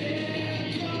loudspeakers.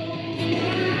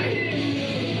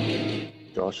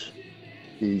 Josh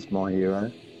is my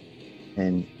hero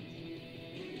and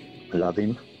I love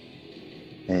him,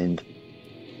 and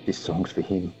this song's for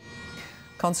him.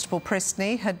 Constable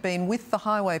Prestney had been with the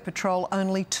Highway Patrol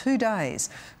only 2 days,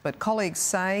 but colleagues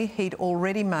say he'd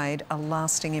already made a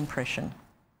lasting impression.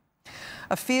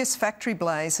 A fierce factory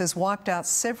blaze has wiped out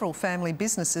several family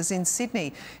businesses in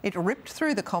Sydney. It ripped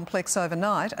through the complex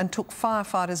overnight and took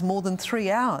firefighters more than 3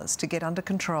 hours to get under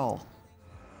control.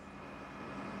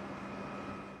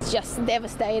 It's just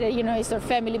devastated, you know, it's our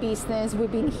family business.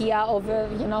 We've been here over,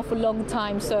 for a long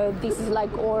time, so this is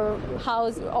like our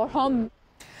house, our home.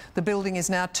 The building is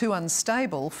now too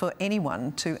unstable for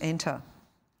anyone to enter.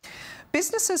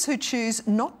 Businesses who choose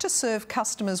not to serve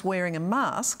customers wearing a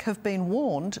mask have been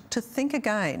warned to think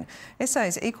again.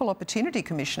 SA's Equal Opportunity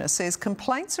Commissioner says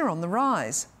complaints are on the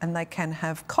rise and they can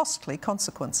have costly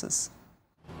consequences.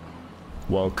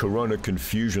 While corona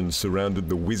confusion surrounded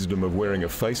the wisdom of wearing a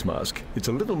face mask, it's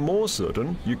a little more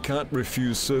certain you can't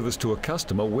refuse service to a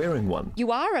customer wearing one.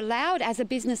 You are allowed as a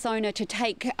business owner to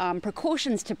take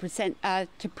precautions to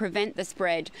prevent the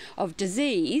spread of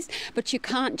disease, but you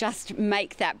can't just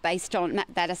make that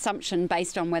assumption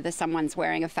based on whether someone's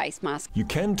wearing a face mask. You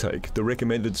can take the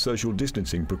recommended social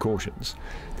distancing precautions.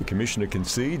 The Commissioner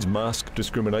concedes mask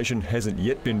discrimination hasn't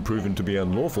yet been proven to be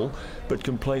unlawful, but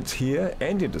complaints here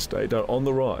and interstate are on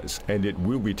the rise, and it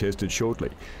will be tested shortly.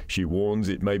 She warns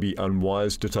it may be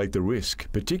unwise to take the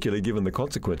risk, particularly given the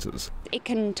consequences. It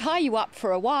can tie you up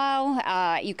for a while,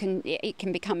 it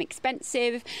can become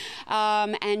expensive,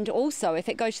 and also if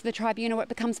it goes to the tribunal it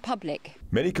becomes public.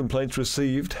 Many complaints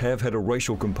received have had a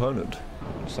racial component.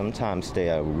 Sometimes they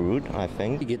are rude, I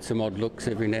think. You get some odd looks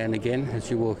every now and again as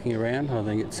you're walking around. I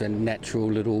think it's a natural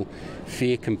little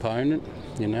fear component.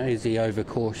 You know, is he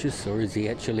overcautious or is he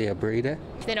actually a breeder?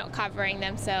 If they're not covering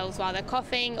themselves while they're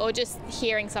coughing or just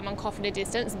hearing someone cough at a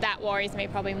distance, that worries me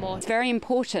probably more. It's very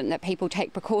important that people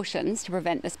take precautions to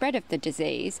prevent the spread of the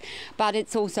disease, but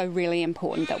it's also really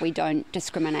important that we don't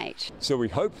discriminate. So we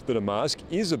hope that a mask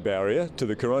is a barrier to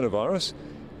the coronavirus,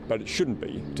 but it shouldn't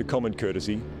be to common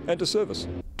courtesy and to service.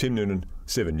 Tim Noonan,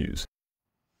 7 News.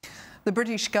 The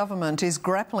British government is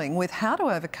grappling with how to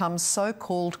overcome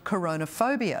so-called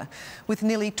coronaphobia. With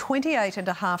nearly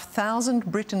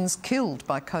 28,500 Britons killed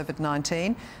by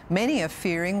COVID-19, many are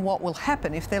fearing what will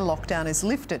happen if their lockdown is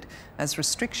lifted, as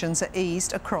restrictions are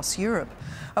eased across Europe.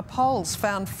 A poll's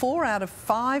found 4 out of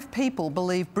 5 people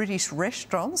believe British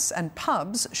restaurants and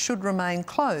pubs should remain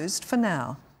closed for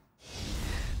now.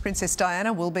 Princess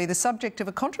Diana will be the subject of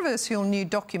a controversial new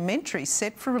documentary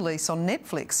set for release on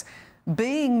Netflix.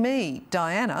 Being Me,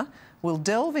 Diana We'll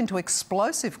delve into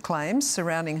explosive claims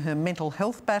surrounding her mental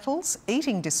health battles,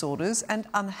 eating disorders and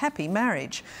unhappy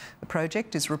marriage. The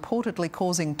project is reportedly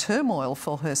causing turmoil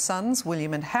for her sons,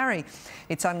 William and Harry.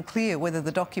 It's unclear whether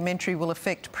the documentary will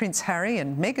affect Prince Harry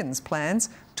and Meghan's plans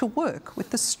to work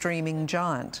with the streaming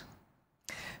giant.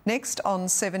 Next on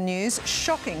 7 News,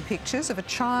 shocking pictures of a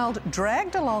child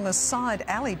dragged along a side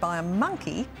alley by a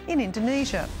monkey in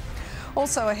Indonesia.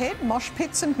 Also ahead, mosh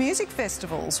pits and music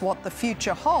festivals, what the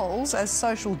future holds as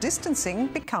social distancing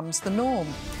becomes the norm.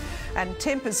 And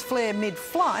tempers flare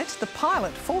mid-flight, the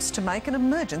pilot forced to make an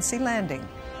emergency landing.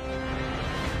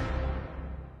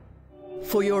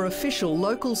 For your official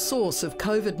local source of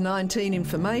COVID-19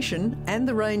 information and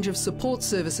the range of support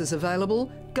services available,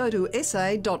 go to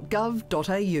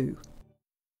sa.gov.au. You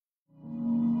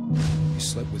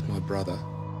slept with my brother.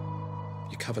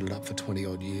 You covered it up for 20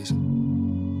 odd years.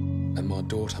 And my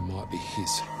daughter might be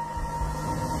his.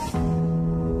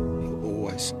 He'll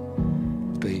always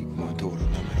be my daughter,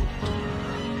 no matter what.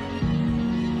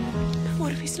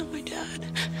 What if he's not my dad?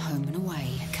 Home and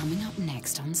Away, coming up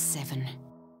next on 7.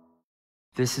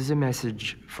 This is a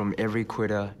message from every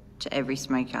quitter to every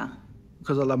smoker.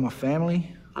 Because I love my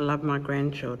family. I love my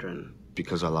grandchildren.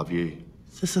 Because I love you.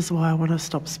 This is why I want to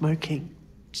stop smoking.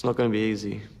 It's not going to be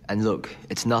easy. And look,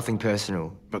 it's nothing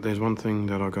personal. But there's one thing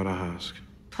that I gotta ask.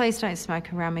 Please don't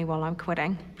smoke around me while I'm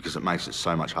quitting. Because it makes it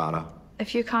so much harder.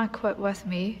 If you can't quit with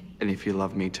me, And if you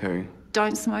love me too.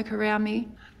 don't smoke around me.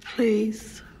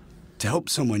 Please. To help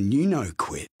someone you know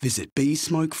quit, visit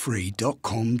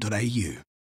besmokefree.com.au.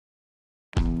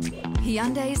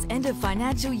 Hyundai's end of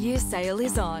financial year sale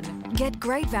is on. Get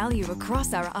great value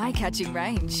across our eye-catching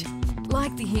range.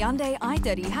 Like the Hyundai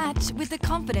i30 hatch with the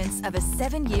confidence of a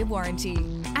 7-year warranty.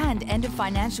 And end of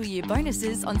financial year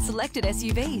bonuses on selected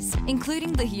SUVs,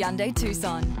 including the Hyundai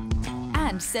Tucson.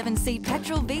 And 7-seat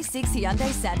petrol V6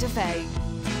 Hyundai Santa Fe.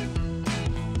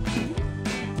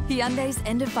 Hyundai's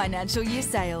end of financial year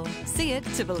sale. See it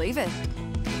to believe it.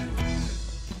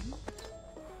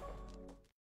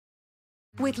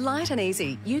 With Light and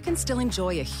Easy, you can still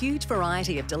enjoy a huge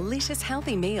variety of delicious,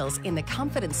 healthy meals in the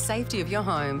comfort and safety of your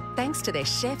home, thanks to their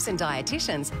chefs and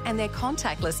dietitians and their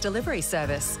contactless delivery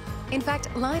service. In fact,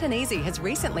 Light and Easy has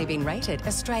recently been rated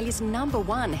Australia's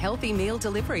 #1 healthy meal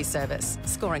delivery service,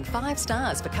 scoring 5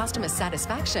 stars for customer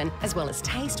satisfaction, as well as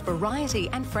taste, variety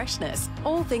and freshness,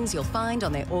 all things you'll find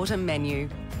on their autumn menu.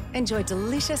 Enjoy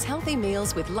delicious, healthy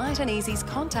meals with Light and Easy's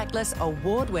contactless,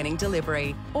 award-winning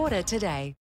delivery. Order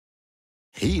today.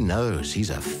 He knows he's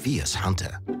a fierce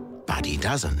hunter, but he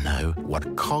doesn't know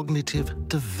what cognitive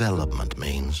development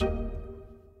means.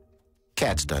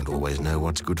 Cats don't always know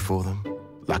what's good for them.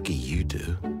 Lucky you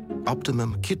do.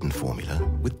 Optimum Kitten Formula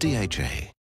with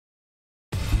DHA.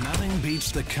 Nothing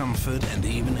beats the comfort and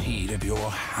even heat of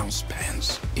your house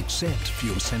pants. It's set for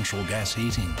your central gas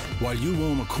heating. While you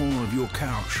warm a corner of your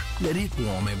couch, let it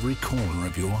warm every corner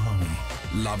of your home.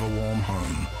 Love a warm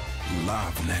home.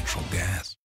 Love natural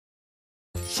gas.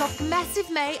 Shop Massive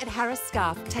May at Harris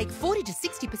Scarf. Take 40 to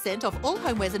 60% off all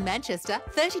homewares in Manchester,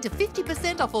 30 to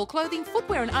 50% off all clothing,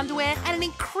 footwear and underwear, and an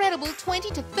incredible 20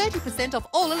 to 30% off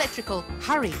all electrical.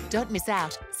 Hurry, don't miss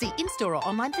out. See in-store or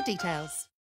online for details.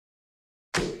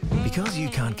 Because you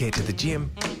can't get to the gym,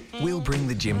 we'll bring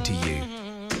the gym to you.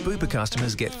 Bupa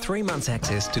customers get 3 months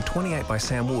access to 28 by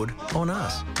Sam Wood on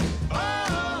us.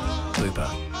 Bupa,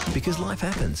 because life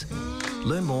happens.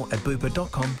 Learn more at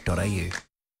bupa.com.au.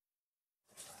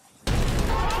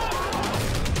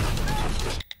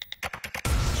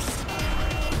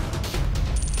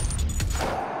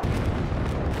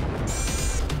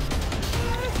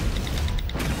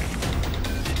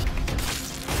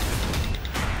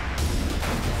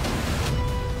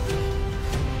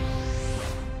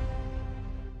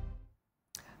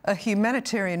 A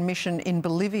humanitarian mission in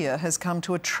Bolivia has come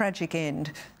to a tragic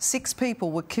end. 6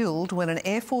 people were killed when an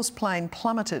Air Force plane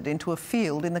plummeted into a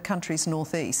field in the country's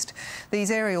northeast.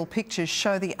 These aerial pictures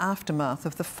show the aftermath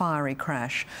of the fiery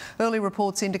crash. Early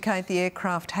reports indicate the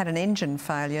aircraft had an engine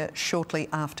failure shortly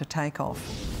after takeoff.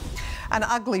 An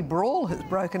ugly brawl has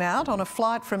broken out on a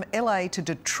flight from LA to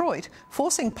Detroit,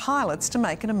 forcing pilots to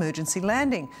make an emergency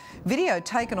landing. Video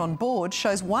taken on board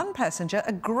shows one passenger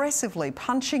aggressively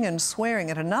punching and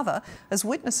swearing at another as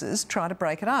witnesses try to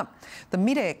break it up. The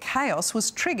mid-air chaos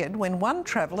was triggered when one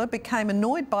traveller became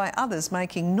annoyed by others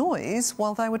making noise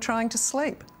while they were trying to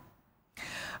sleep.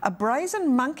 A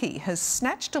brazen monkey has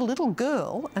snatched a little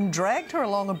girl and dragged her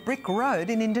along a brick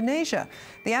road in Indonesia.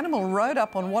 The animal rode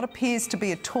up on what appears to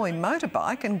be a toy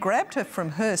motorbike and grabbed her from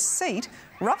her seat,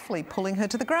 roughly pulling her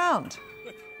to the ground.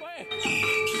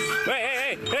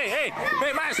 Hey,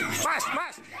 mas!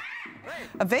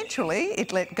 Eventually,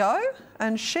 it let go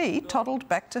and she toddled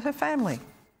back to her family.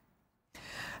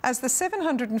 As the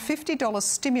 $750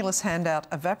 stimulus handout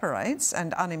evaporates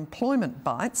and unemployment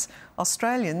bites,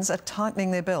 Australians are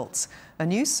tightening their belts. A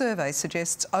new survey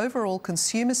suggests overall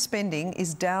consumer spending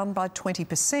is down by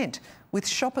 20%, with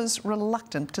shoppers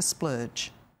reluctant to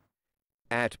splurge.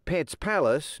 At Pets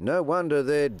Palace, no wonder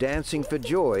they're dancing for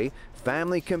joy.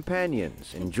 Family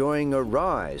companions enjoying a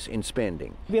rise in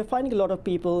spending. We are finding a lot of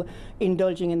people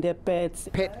indulging in their pets.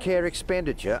 Pet care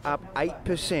expenditure up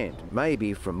 8%,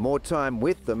 maybe from more time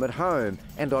with them at home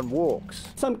and on walks.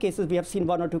 Some cases, we have seen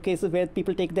 1 or 2 cases where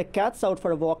people take their cats out for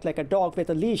a walk like a dog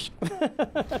with a leash.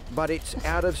 But it's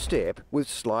out of step with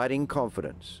sliding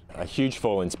confidence. A huge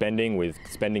fall in spending, with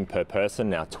spending per person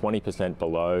now 20%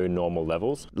 below normal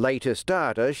levels. Latest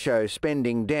data shows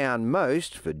spending down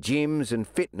most for gyms and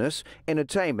fitness,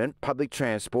 entertainment, public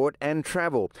transport and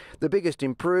travel. The biggest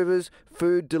improvers,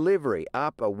 food delivery,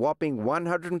 up a whopping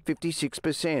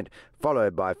 156%,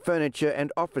 followed by furniture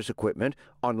and office equipment,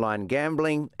 online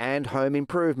gambling and home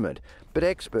improvement. But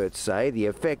experts say the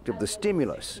effect of the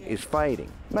stimulus is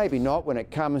fading. Maybe not when it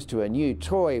comes to a new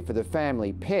toy for the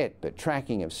family pet, but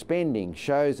tracking of spending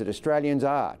shows that Australians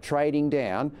are trading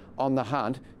down on the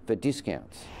hunt for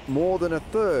discounts. More than a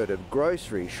third of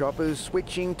grocery shoppers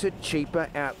switching to cheaper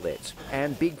outlets,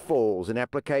 and big falls in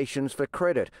applications for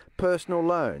credit, personal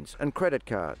loans and credit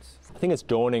cards. I think it's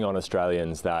dawning on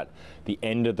Australians that the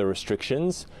end of the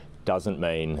restrictions doesn't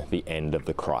mean the end of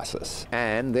the crisis.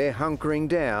 And they're hunkering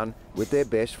down with their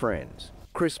best friends.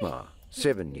 Chris Marr,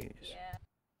 7 News.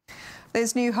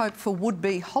 There's new hope for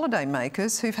would-be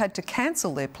holidaymakers who've had to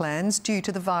cancel their plans due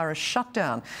to the virus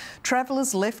shutdown.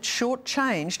 Travellers left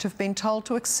short-changed have been told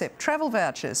to accept travel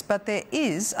vouchers, but there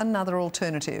is another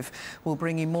alternative. We'll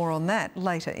bring you more on that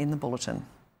later in the bulletin.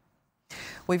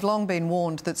 We've long been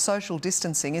warned that social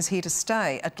distancing is here to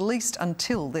stay, at least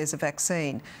until there's a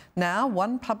vaccine. Now,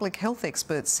 one public health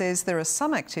expert says there are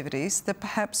some activities that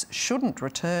perhaps shouldn't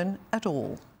return at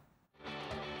all.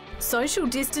 Social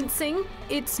distancing,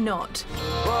 it's not.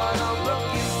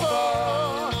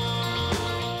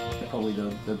 Probably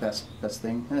the best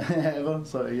thing ever,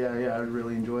 so yeah, I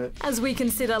really enjoy it. As we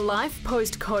consider life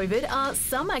post-COVID, are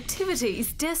some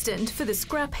activities destined for the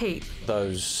scrap heap?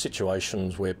 Those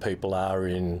situations where people are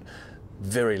in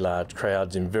very large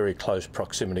crowds in very close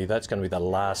proximity, that's going to be the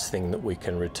last thing that we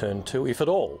can return to, if at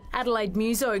all. Adelaide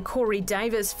muso Corey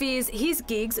Davis fears his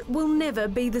gigs will never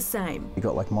be the same. You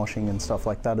got like moshing and stuff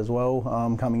like that as well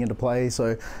coming into play,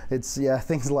 so it's, yeah,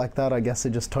 things like that I guess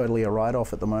are just totally a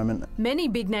write-off at the moment. Many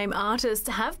big-name artists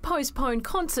have postponed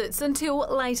concerts until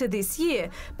later this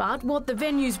year, but what the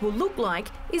venues will look like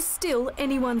is still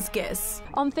anyone's guess.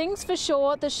 On Things for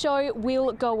Sure, the show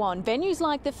will go on. Venues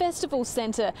like the Festival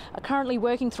Centre are currently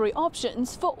working through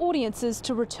options for audiences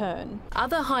to return.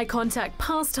 Other high-contact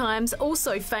pastimes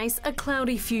also face a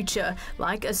cloudy future,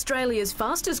 like Australia's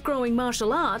fastest-growing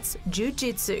martial arts,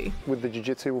 jiu-jitsu. With the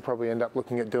jiu-jitsu, we'll probably end up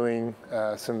looking at doing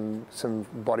some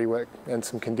body work and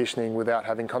some conditioning without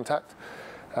having contact,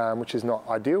 which is not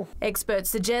ideal. Experts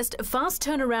suggest fast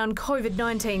turnaround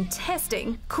COVID-19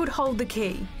 testing could hold the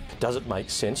key. Does it make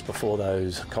sense before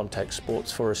those contact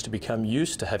sports for us to become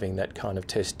used to having that kind of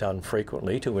test done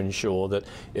frequently to ensure that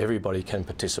everybody can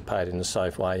participate in a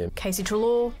safe way? Casey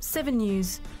Treloar, 7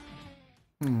 News.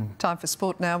 Time for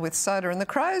sport now with Soda and the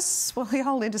Crows. Well, the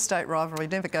whole interstate rivalry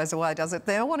never goes away, does it?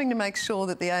 They're wanting to make sure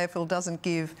that the AFL doesn't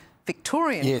give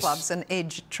Victorian clubs an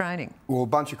edge at training. Well, a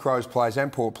bunch of Crows players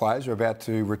and Port players are about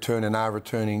to return and are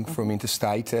returning from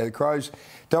interstate. The Crows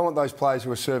don't want those players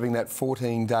who are serving that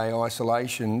 14-day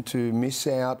isolation to miss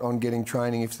out on getting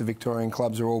training if the Victorian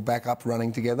clubs are all back up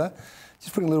running together.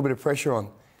 Just putting a little bit of pressure on.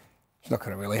 It's not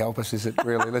going to really help us, is it,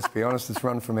 really? Let's be honest, it's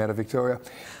run from out of Victoria.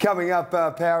 Coming up,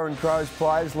 Power and Crows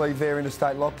players leave their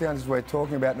interstate lockdowns, as we're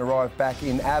talking about, and arrive back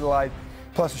in Adelaide.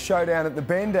 Plus a showdown at the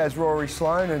Bend as Rory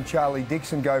Sloane and Charlie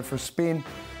Dixon go for a spin.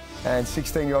 And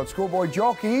 16-year-old schoolboy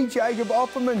jockey Jacob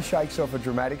Opperman shakes off a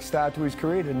dramatic start to his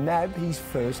career to nab his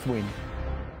first win.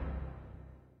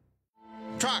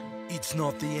 Truck. It's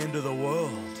not the end of the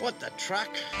world. What the truck?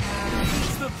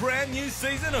 It's the brand new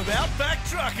season of Outback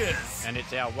Truckers. And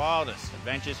it's our wildest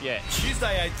adventures yet.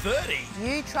 Tuesday 8:30.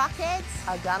 You truckheads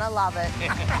are gonna love it.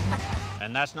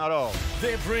 And that's not all.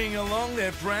 They're bringing along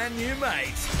their brand new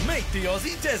mates. Meet the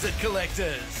Aussie Desert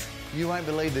Collectors. You won't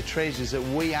believe the treasures that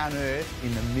we unearth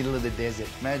in the middle of the desert.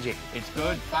 Magic. It's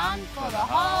good fun for the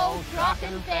whole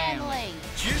trucking family.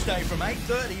 Tuesday from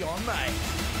 8:30 on May.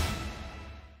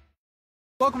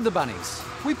 Welcome to Bunnings.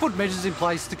 we put measures in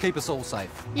place to keep us all safe.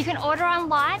 You can order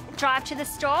online, drive to the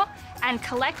store and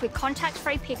collect with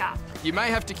contact-free pickup. You may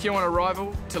have to queue on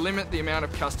arrival to limit the amount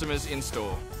of customers in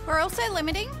store. We're also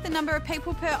limiting the number of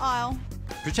people per aisle.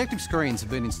 Protective screens have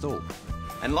been installed.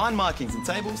 And line markings and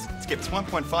tables to keep us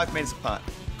 1.5 metres apart.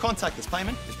 Contactless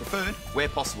payment is preferred where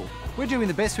possible. We're doing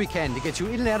the best we can to get you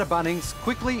in and out of Bunnings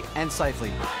quickly and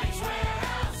safely.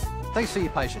 Thanks for your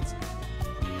patience.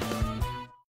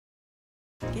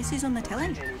 Guess who's on the telly?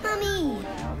 Mummy!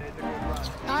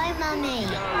 Hi, Mummy.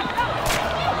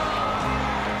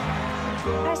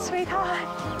 Hi,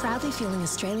 sweetheart. Proudly fueling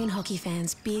Australian hockey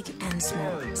fans, big and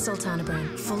small. Sultana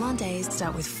brand. Full-on days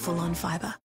start with full-on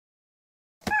fibre.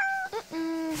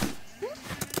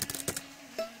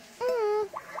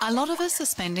 A lot of us are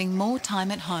spending more time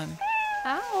at home.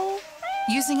 Ow.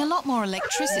 Using a lot more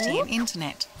electricity and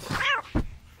internet.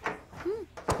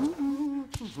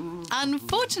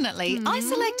 Unfortunately,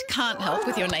 iSelect can't help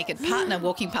with your naked partner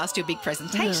walking past your big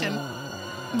presentation.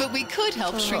 But we could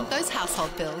help shrink those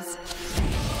household bills.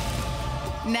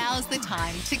 Now's the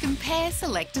time to compare,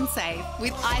 select and save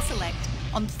with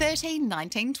iSelect on 13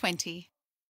 19 20.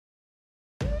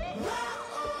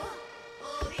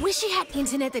 Wish you had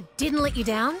internet that didn't let you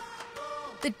down?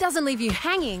 That doesn't leave you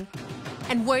hanging?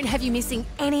 And won't have you missing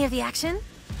any of the action?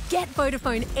 Get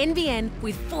Vodafone NBN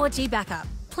with 4G backup.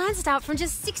 Plans start from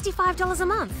just $65 a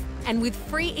month. And with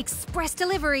free express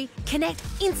delivery, connect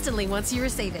instantly once you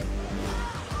receive it.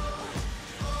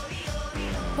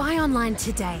 Buy online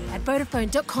today at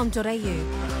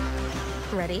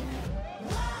vodafone.com.au. Ready?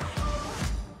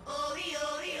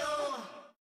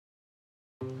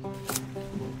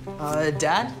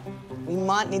 Dad, we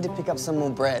might need to pick up some more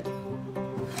bread.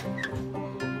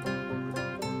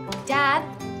 Dad?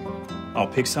 I'll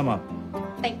pick some up.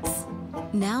 Thanks.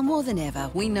 Now more than ever,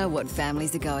 we know what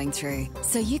families are going through.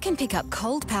 So you can pick up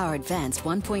Cold Power Advanced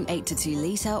 1.8 to 2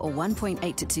 litre or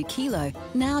 1.8 to 2 kilo,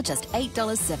 now just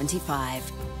 $8.75.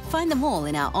 Find them all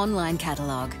in our online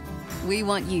catalogue. We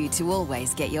want you to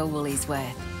always get your Woolies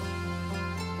worth.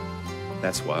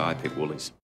 That's why I pick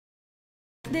Woolies.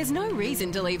 There's no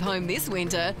reason to leave home this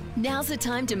winter. Now's the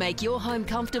time to make your home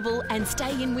comfortable and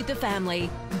stay in with the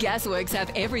family. Gasworks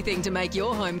have everything to make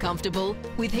your home comfortable,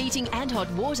 with heating and hot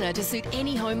water to suit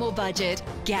any home or budget.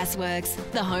 Gasworks,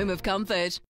 the home of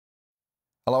comfort.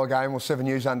 Hello again. Well, 7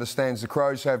 News understands the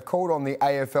Crows have called on the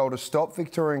AFL to stop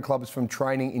Victorian clubs from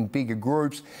training in bigger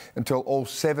groups until all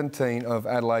 17 of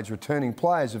Adelaide's returning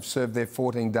players have served their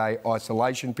 14-day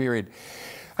isolation period.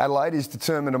 Adelaide is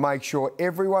determined to make sure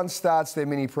everyone starts their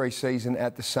mini pre-season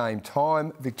at the same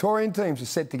time. Victorian teams are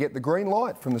set to get the green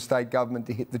light from the state government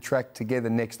to hit the track together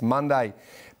next Monday.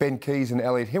 Ben Keys and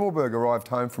Elliot Himmelberg arrived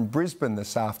home from Brisbane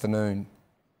this afternoon.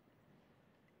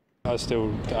 I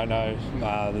still don't know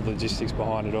the logistics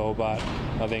behind it all, but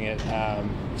I think it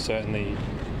certainly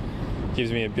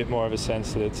gives me a bit more of a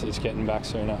sense that it's getting back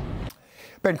sooner.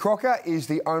 Ben Crocker is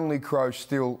the only Crow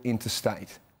still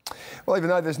interstate. Well, even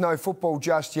though there's no football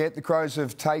just yet, the Crows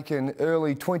have taken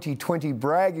early 2020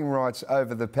 bragging rights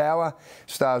over the Power.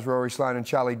 Stars Rory Sloane and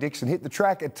Charlie Dixon hit the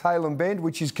track at Tailem Bend,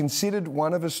 which is considered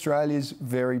one of Australia's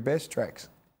very best tracks.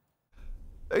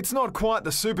 It's not quite the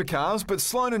supercars, but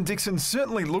Sloane and Dixon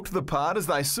certainly looked the part as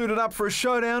they suited up for a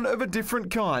showdown of a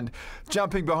different kind.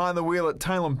 Jumping behind the wheel at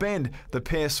Tailem Bend, the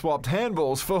pair swapped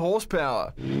handballs for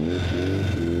horsepower.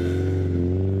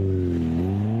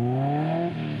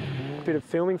 Bit of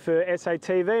filming for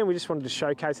SATV, and we just wanted to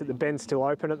showcase that the Bend's still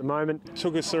open at the moment.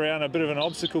 Took us around a bit of an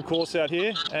obstacle course out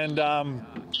here, and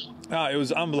it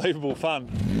was unbelievable fun.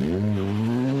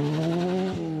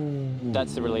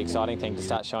 That's the really exciting thing, to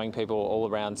start showing people all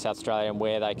around South Australia and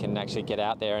where they can actually get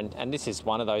out there, and this is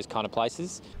one of those kind of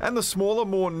places. And the smaller,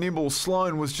 more nimble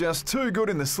Sloane was just too good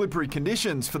in the slippery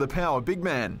conditions for the Power big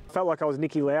man. Felt like I was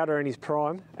Nicky Lauda in his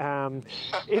prime.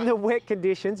 In the wet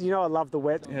conditions, you know I love the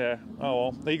wet. Yeah, oh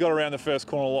well, he got around the first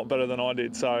corner a lot better than I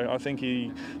did, so I think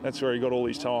that's where he got all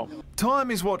his time.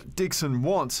 Time is what Dixon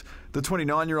wants. The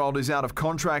 29-year-old is out of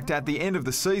contract at the end of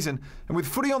the season, and with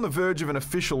footy on the verge of an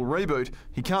official reboot,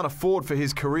 he can't afford for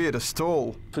his career to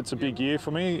stall. It's a big year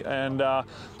for me, and to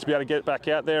be able to get back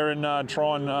out there and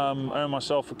try and earn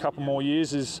myself a couple more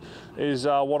years is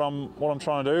what I'm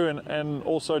trying to do, and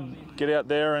also get out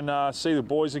there and see the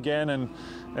boys again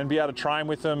and be able to train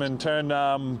with them and turn,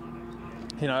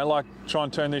 try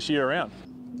and turn this year around.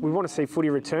 We want to see footy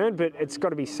return, but it's got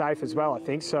to be safe as well, I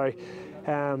think. So,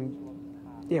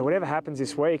 whatever happens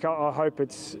this week, I hope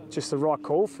it's just the right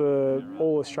call for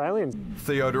all Australians.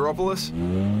 Theodoropoulos,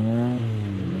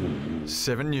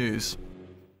 7 News.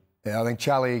 Yeah, I think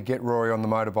Charlie would get Rory on the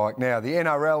motorbike. Now, the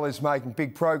NRL is making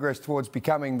big progress towards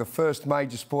becoming the first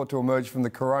major sport to emerge from the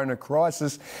corona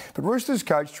crisis. But Roosters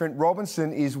coach Trent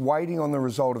Robinson is waiting on the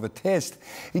result of a test.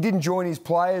 He didn't join his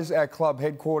players at club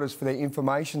headquarters for their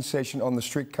information session on the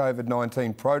strict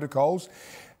COVID-19 protocols.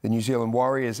 The New Zealand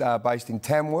Warriors are based in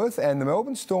Tamworth, and the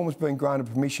Melbourne Storm has been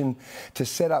granted permission to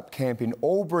set up camp in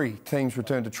Albury. Teams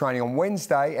return to training on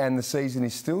Wednesday, and the season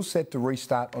is still set to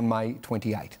restart on May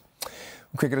 28.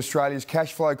 Cricket Australia's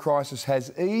cash flow crisis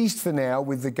has eased for now,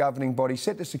 with the governing body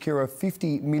set to secure a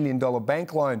 $50 million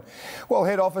bank loan. While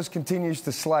head office continues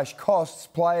to slash costs,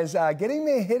 players are getting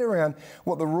their head around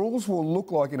what the rules will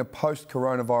look like in a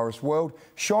post-coronavirus world.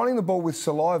 Shining the ball with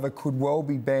saliva could well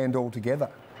be banned altogether.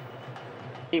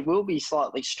 It will be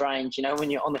slightly strange, you know,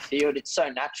 when you're on the field. It's so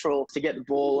natural to get the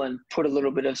ball and put a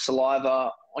little bit of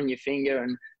saliva on your finger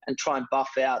and try and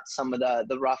buff out some of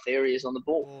the rough areas on the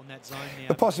ball.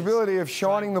 The possibility of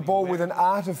shining the ball with an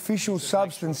artificial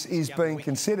substance is being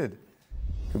considered.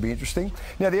 Could be interesting.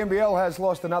 Now, the NBL has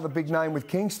lost another big name with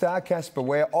Kingstar. Casper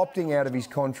Ware opting out of his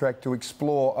contract to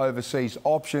explore overseas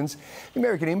options. The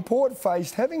American import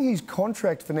faced having his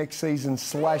contract for next season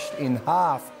slashed in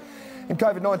half. And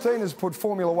COVID-19 has put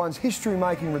Formula One's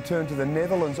history-making return to the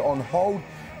Netherlands on hold.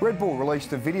 Red Bull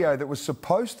released a video that was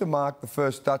supposed to mark the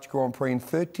first Dutch Grand Prix in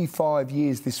 35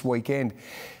 years this weekend.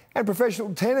 And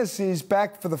professional tennis is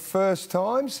back for the first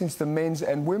time since the men's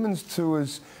and women's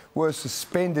tours were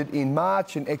suspended in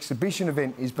March. An exhibition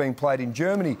event is being played in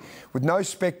Germany with no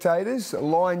spectators,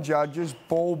 line judges,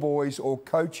 ball boys or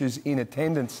coaches in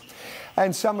attendance.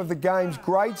 And some of the game's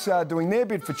greats are doing their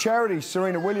bit for charity.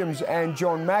 Serena Williams and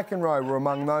John McEnroe were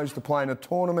among those to play in a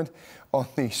tournament on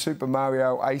the Super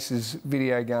Mario Aces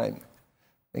video game.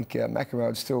 I think McEnroe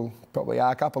would still probably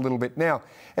arc up a little bit now.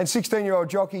 And 16-year-old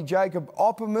jockey Jacob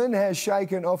Opperman has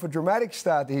shaken off a dramatic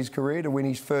start to his career to win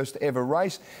his first ever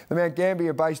race. The Mount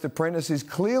Gambier-based apprentice is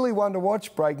clearly one to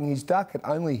watch, breaking his duck at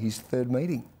only his third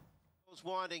meeting.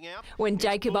 When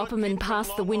Jacob Opperman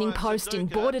passed the winning post in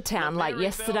Bordertown late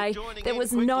yesterday, there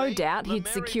was no doubt he'd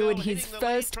secured his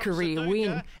first career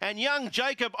win. And young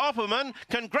Jacob Opperman,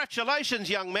 congratulations,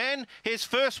 young man, his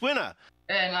first winner.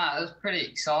 Yeah, no, it was pretty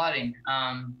exciting.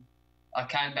 I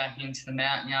came back into the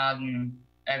mountain yard and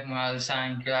everyone was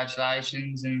saying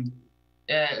congratulations, and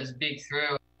yeah, it was a big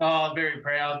thrill. Oh, very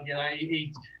proud. You know,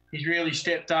 he's really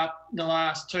stepped up the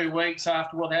last 2 weeks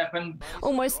after what happened.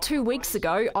 Almost 2 weeks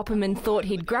ago, Opperman thought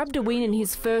he'd grabbed a win in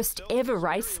his first ever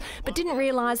race, but didn't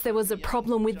realise there was a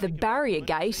problem with the barrier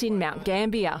gate in Mount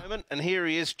Gambier. And here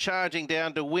he is charging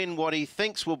down to win what he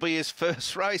thinks will be his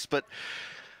first race, but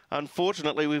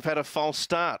unfortunately we've had a false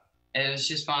start. It was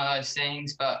just one of those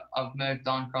things, but I've moved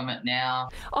on from it now.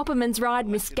 Opperman's ride,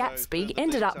 Miss Gatsby,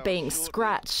 ended up being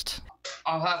scratched.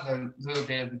 I'll have a little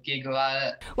bit of a giggle at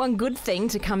it. One good thing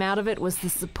to come out of it was the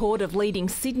support of leading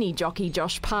Sydney jockey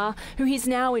Josh Parr, who he's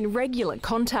now in regular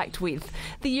contact with.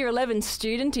 The Year 11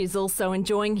 student is also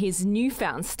enjoying his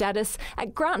newfound status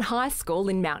at Grant High School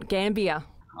in Mount Gambier.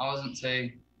 I wasn't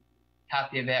too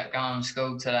happy about going to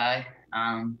school today.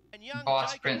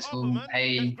 Vice principal,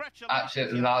 he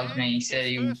absolutely loves me.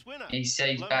 He said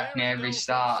he's back me every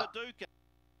start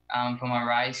for my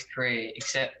race career,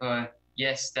 except for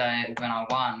yesterday when I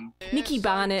won. Nikki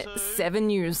Barnett, 7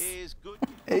 News.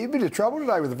 A bit of trouble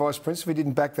today with the Vice Principal. He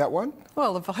didn't back that one.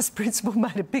 Well, the Vice Principal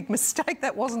made a big mistake.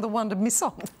 That wasn't the one to miss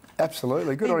on.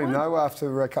 Absolutely. Good on him, though,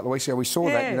 after a couple of weeks ago. We saw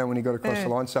that, you know, when he got across the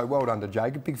line. So well done to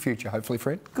Jacob. Big future, hopefully,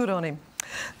 friend. Good on him.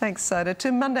 Thanks, Soda.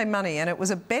 To Monday Money, and it was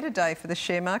a better day for the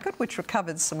share market, which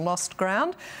recovered some lost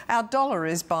ground. Our dollar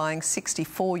is buying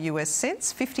 64 US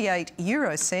cents, 58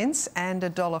 euro cents and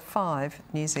 $1.05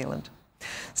 New Zealand.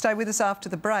 Stay with us after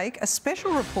the break. A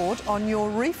special report on your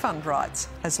refund rights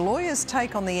as lawyers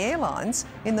take on the airlines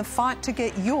in the fight to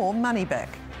get your money back.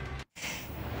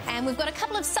 And we've got a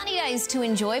couple of sunny days to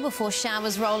enjoy before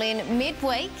showers roll in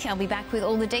midweek. I'll be back with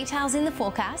all the details in the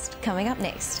forecast coming up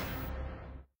next.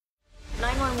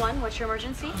 911, what's your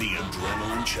emergency? The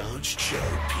adrenaline-charged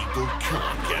show people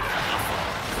can't get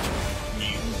enough of.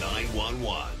 New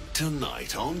 911,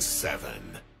 tonight on 7.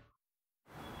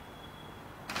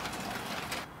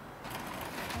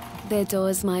 Their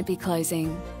doors might be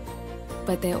closing,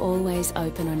 but they're always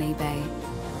open on eBay.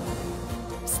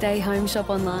 Stay home, shop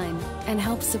online, and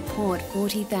help support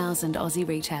 40,000 Aussie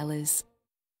retailers.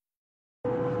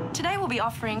 Today we'll be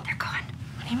offering... They're gone.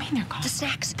 What do you mean they're gone? The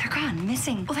snacks. They're gone.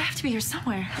 Missing. Well, they have to be here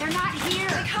somewhere. They're not here.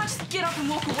 They can't just get up and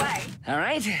walk away. All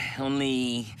right.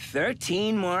 Only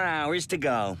 13 more hours to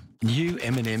go. New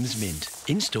M&M's Mint.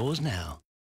 In stores now.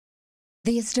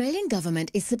 The Australian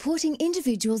Government is supporting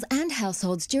individuals and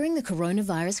households during the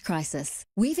coronavirus crisis.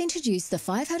 We've introduced the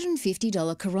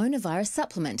 $550 coronavirus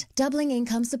supplement, doubling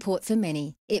income support for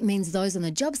many. It means those on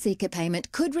the job seeker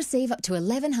payment could receive up to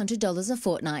 $1,100 a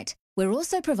fortnight. We're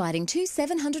also providing two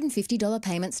 $750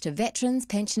 payments to veterans,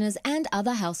 pensioners and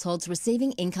other households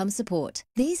receiving income support.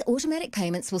 These automatic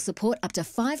payments will support up to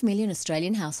 5 million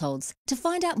Australian households. To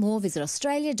find out more, visit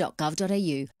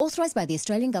australia.gov.au. Authorised by the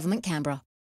Australian Government, Canberra.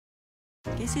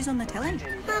 Guess who's on the telly?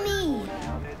 Mummy!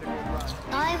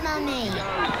 Hi, Mummy.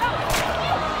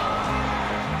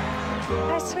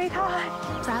 Hi,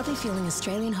 sweetheart. Proudly fueling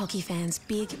Australian hockey fans,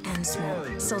 big and small.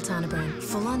 Sultana brand.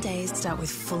 Full-on days start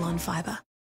with full-on fibre.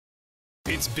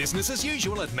 It's business as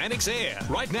usual at Mannix Air.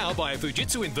 Right now, buy a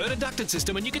Fujitsu inverter ducted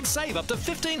system and you can save up to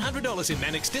 $1,500 in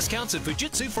Mannix discounts and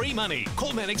Fujitsu free money.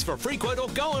 Call Mannix for a free quote or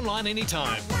go online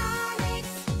anytime.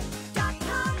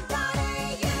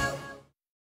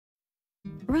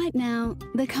 Right now,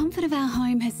 the comfort of our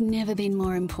home has never been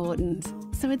more important.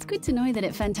 So it's good to know that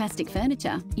at Fantastic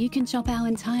Furniture, you can shop our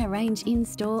entire range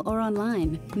in-store or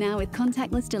online, now with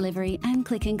contactless delivery and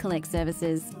click and collect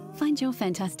services. Find your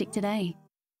Fantastic today.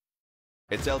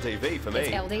 It's LTV for me.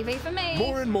 It's LTV for me.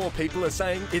 More and more people are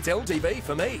saying it's LTV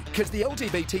for me because the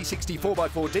LTV T60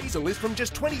 4x4 diesel is from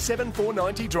just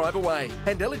 $27,490 drive away.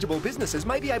 And eligible businesses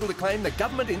may be able to claim the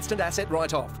government instant asset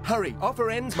write-off. Hurry, offer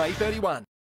ends May 31.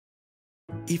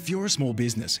 If you're a small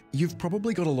business, you've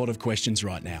probably got a lot of questions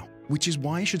right now, which is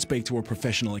why you should speak to a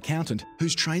professional accountant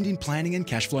who's trained in planning and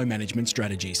cash flow management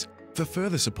strategies. For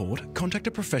further support, contact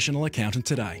a professional accountant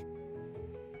today.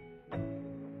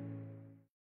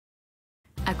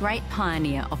 A great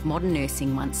pioneer of modern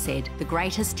nursing once said, "The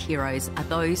greatest heroes are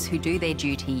those who do their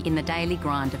duty in the daily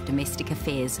grind of domestic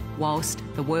affairs whilst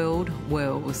the world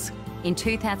whirls." In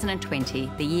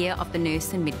 2020, the year of the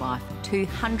nurse and midwife,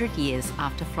 200 years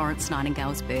after Florence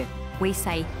Nightingale's birth, we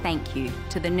say thank you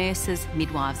to the nurses,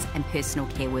 midwives and personal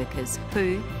care workers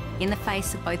who, in the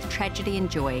face of both tragedy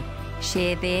and joy,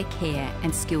 share their care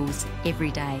and skills every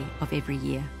day of every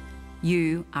year.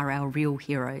 You are our real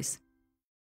heroes.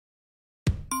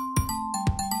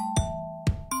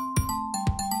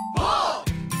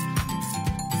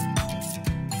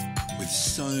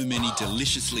 So many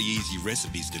deliciously easy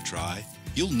recipes to try,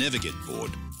 you'll never get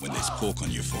bored when there's pork on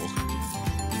your fork.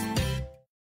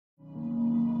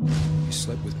 You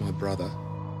slept with my brother.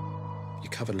 You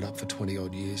covered it up for 20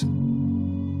 odd years.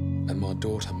 And my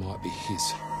daughter might be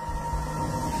his.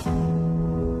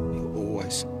 You'll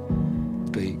always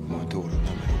be my daughter,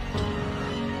 Mummy.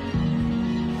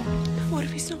 What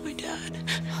if he's not my dad?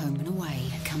 Home and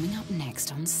Away, coming up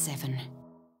next on 7.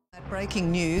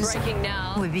 Breaking news. Breaking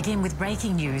now. We begin with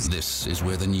breaking news. This is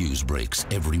where the news breaks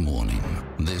every morning.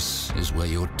 This is where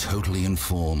you're totally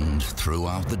informed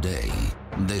throughout the day.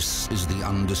 This is the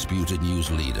undisputed news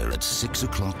leader at 6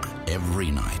 o'clock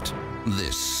every night.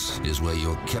 This is where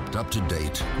you're kept up to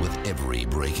date with every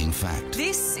breaking fact.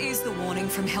 This is the warning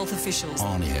from health officials.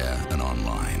 On air and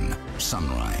online.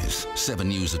 Sunrise, 7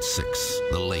 News at 6,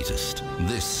 the latest.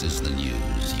 This is the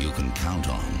news you can count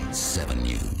on. 7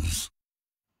 News.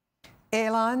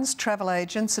 Airlines, travel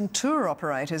agents and tour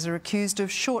operators are accused of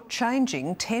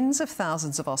shortchanging tens of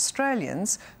thousands of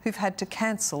Australians who've had to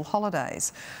cancel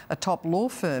holidays. A top law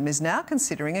firm is now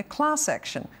considering a class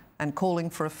action and calling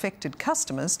for affected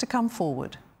customers to come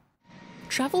forward.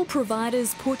 Travel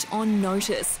providers put on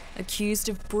notice, accused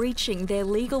of breaching their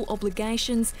legal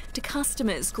obligations to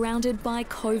customers grounded by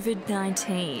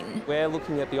COVID-19. We're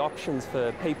looking at the options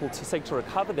for people to seek to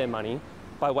recover their money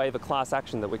by way of a class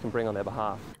action that we can bring on their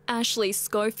behalf. Ashley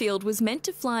Schofield was meant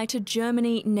to fly to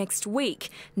Germany next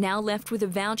week, now left with a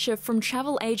voucher from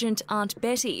travel agent Aunt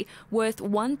Betty worth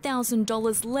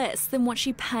 $1,000 less than what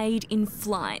she paid in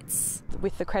flights.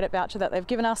 With the credit voucher that they've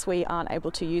given us, we aren't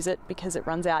able to use it because it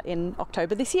runs out in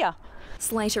October this year.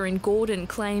 Slater in Gordon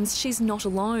claims she's not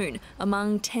alone,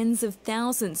 among tens of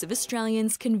thousands of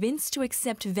Australians convinced to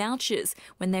accept vouchers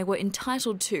when they were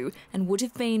entitled to and would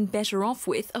have been better off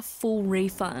with a full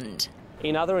refund.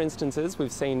 In other instances,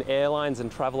 we've seen airlines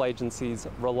and travel agencies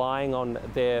relying on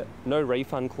their no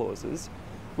refund clauses,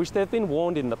 which they've been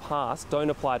warned in the past don't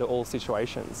apply to all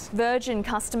situations. Virgin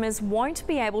customers won't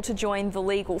be able to join the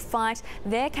legal fight,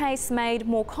 their case made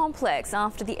more complex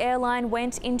after the airline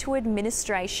went into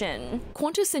administration.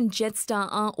 Qantas and Jetstar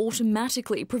are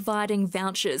automatically providing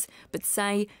vouchers, but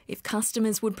say if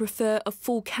customers would prefer a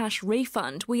full cash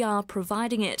refund, we are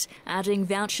providing it, adding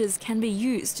vouchers can be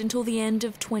used until the end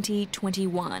of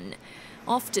 2021.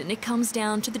 Often it comes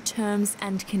down to the terms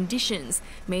and conditions,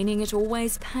 meaning it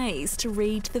always pays to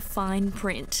read the fine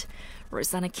print.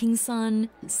 Rosanna Kingson,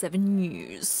 7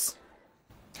 News.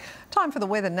 Time for the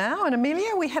weather now. And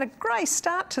Amelia, we had a grey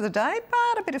start to the day,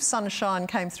 but a bit of sunshine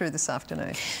came through this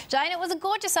afternoon. Jane, it was a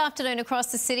gorgeous afternoon across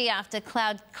the city after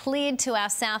cloud cleared to our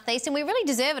southeast, and we really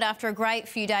deserve it after a great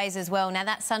few days as well. Now,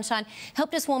 that sunshine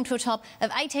helped us warm to a top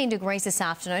of 18 degrees this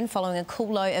afternoon, following a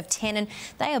cool low of 10, and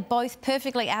they are both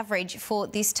perfectly average for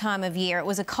this time of year. It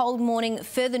was a cold morning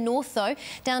further north, though,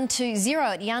 down to 0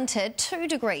 at Yunta, 2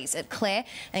 degrees at Clare,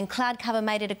 and cloud cover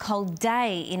made it a cold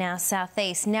day in our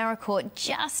southeast. Narracourt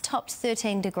just topped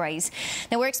 13 degrees.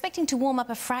 Now, we're expecting to warm up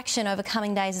a fraction over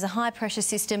coming days as a high pressure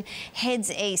system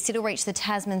heads east. It'll reach the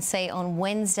Tasman Sea on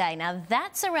Wednesday. Now,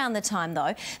 that's around the time,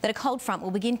 though, that a cold front will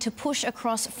begin to push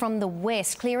across from the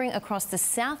west, clearing across the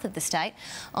south of the state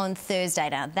on Thursday.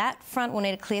 Now, that front will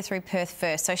need to clear through Perth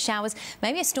first, so showers,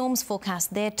 maybe a storms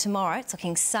forecast there tomorrow. It's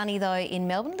looking sunny, though, in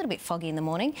Melbourne, a little bit foggy in the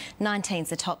morning. 19's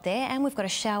the top there, and we've got a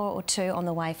shower or two on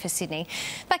the way for Sydney.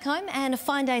 Back home, and a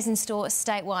fine day's in store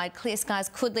statewide. Clear skies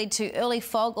could lead to early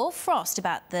fog or frost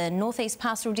about the northeast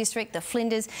pastoral district, the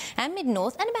Flinders and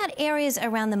mid-north, and about areas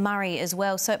around the Murray as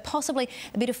well. So possibly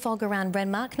a bit of fog around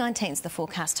Renmark. 19's the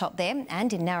forecast top there,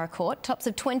 and in Narracourt, tops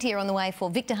of 20 are on the way for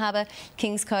Victor Harbour,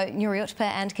 Kingscote, Nuriutpa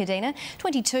and Kadina.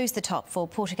 22's the top for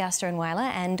Port Augusta and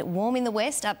Whyalla, and warm in the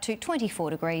west up to 24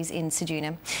 degrees in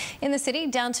Ceduna. In the city,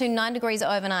 down to 9 degrees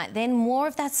overnight. Then more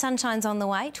of that sunshine's on the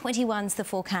way. 21's the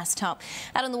forecast top.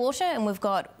 Out on the water, and we've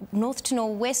got north to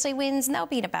northwesterly winds, and they'll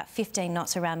be at about 15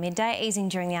 knots around midday, easing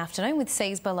during the afternoon with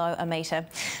seas below a metre.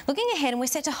 Looking ahead, and we're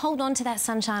set to hold on to that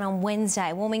sunshine on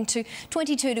Wednesday, warming to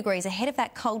 22 degrees ahead of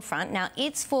that cold front. Now,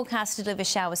 it's forecast to deliver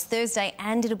showers Thursday,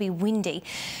 and it'll be windy.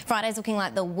 Friday's looking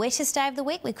like the wettest day of the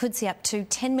week. We could see up to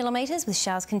 10 millimetres, with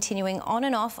showers continuing on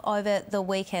and off over the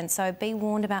weekend. So be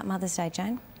warned about Mother's Day,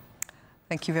 Jane.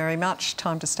 Thank you very much.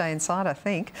 Time to stay inside, I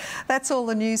think. That's all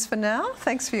the news for now.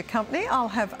 Thanks for your company. I'll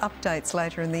have updates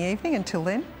later in the evening. Until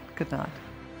then, good night.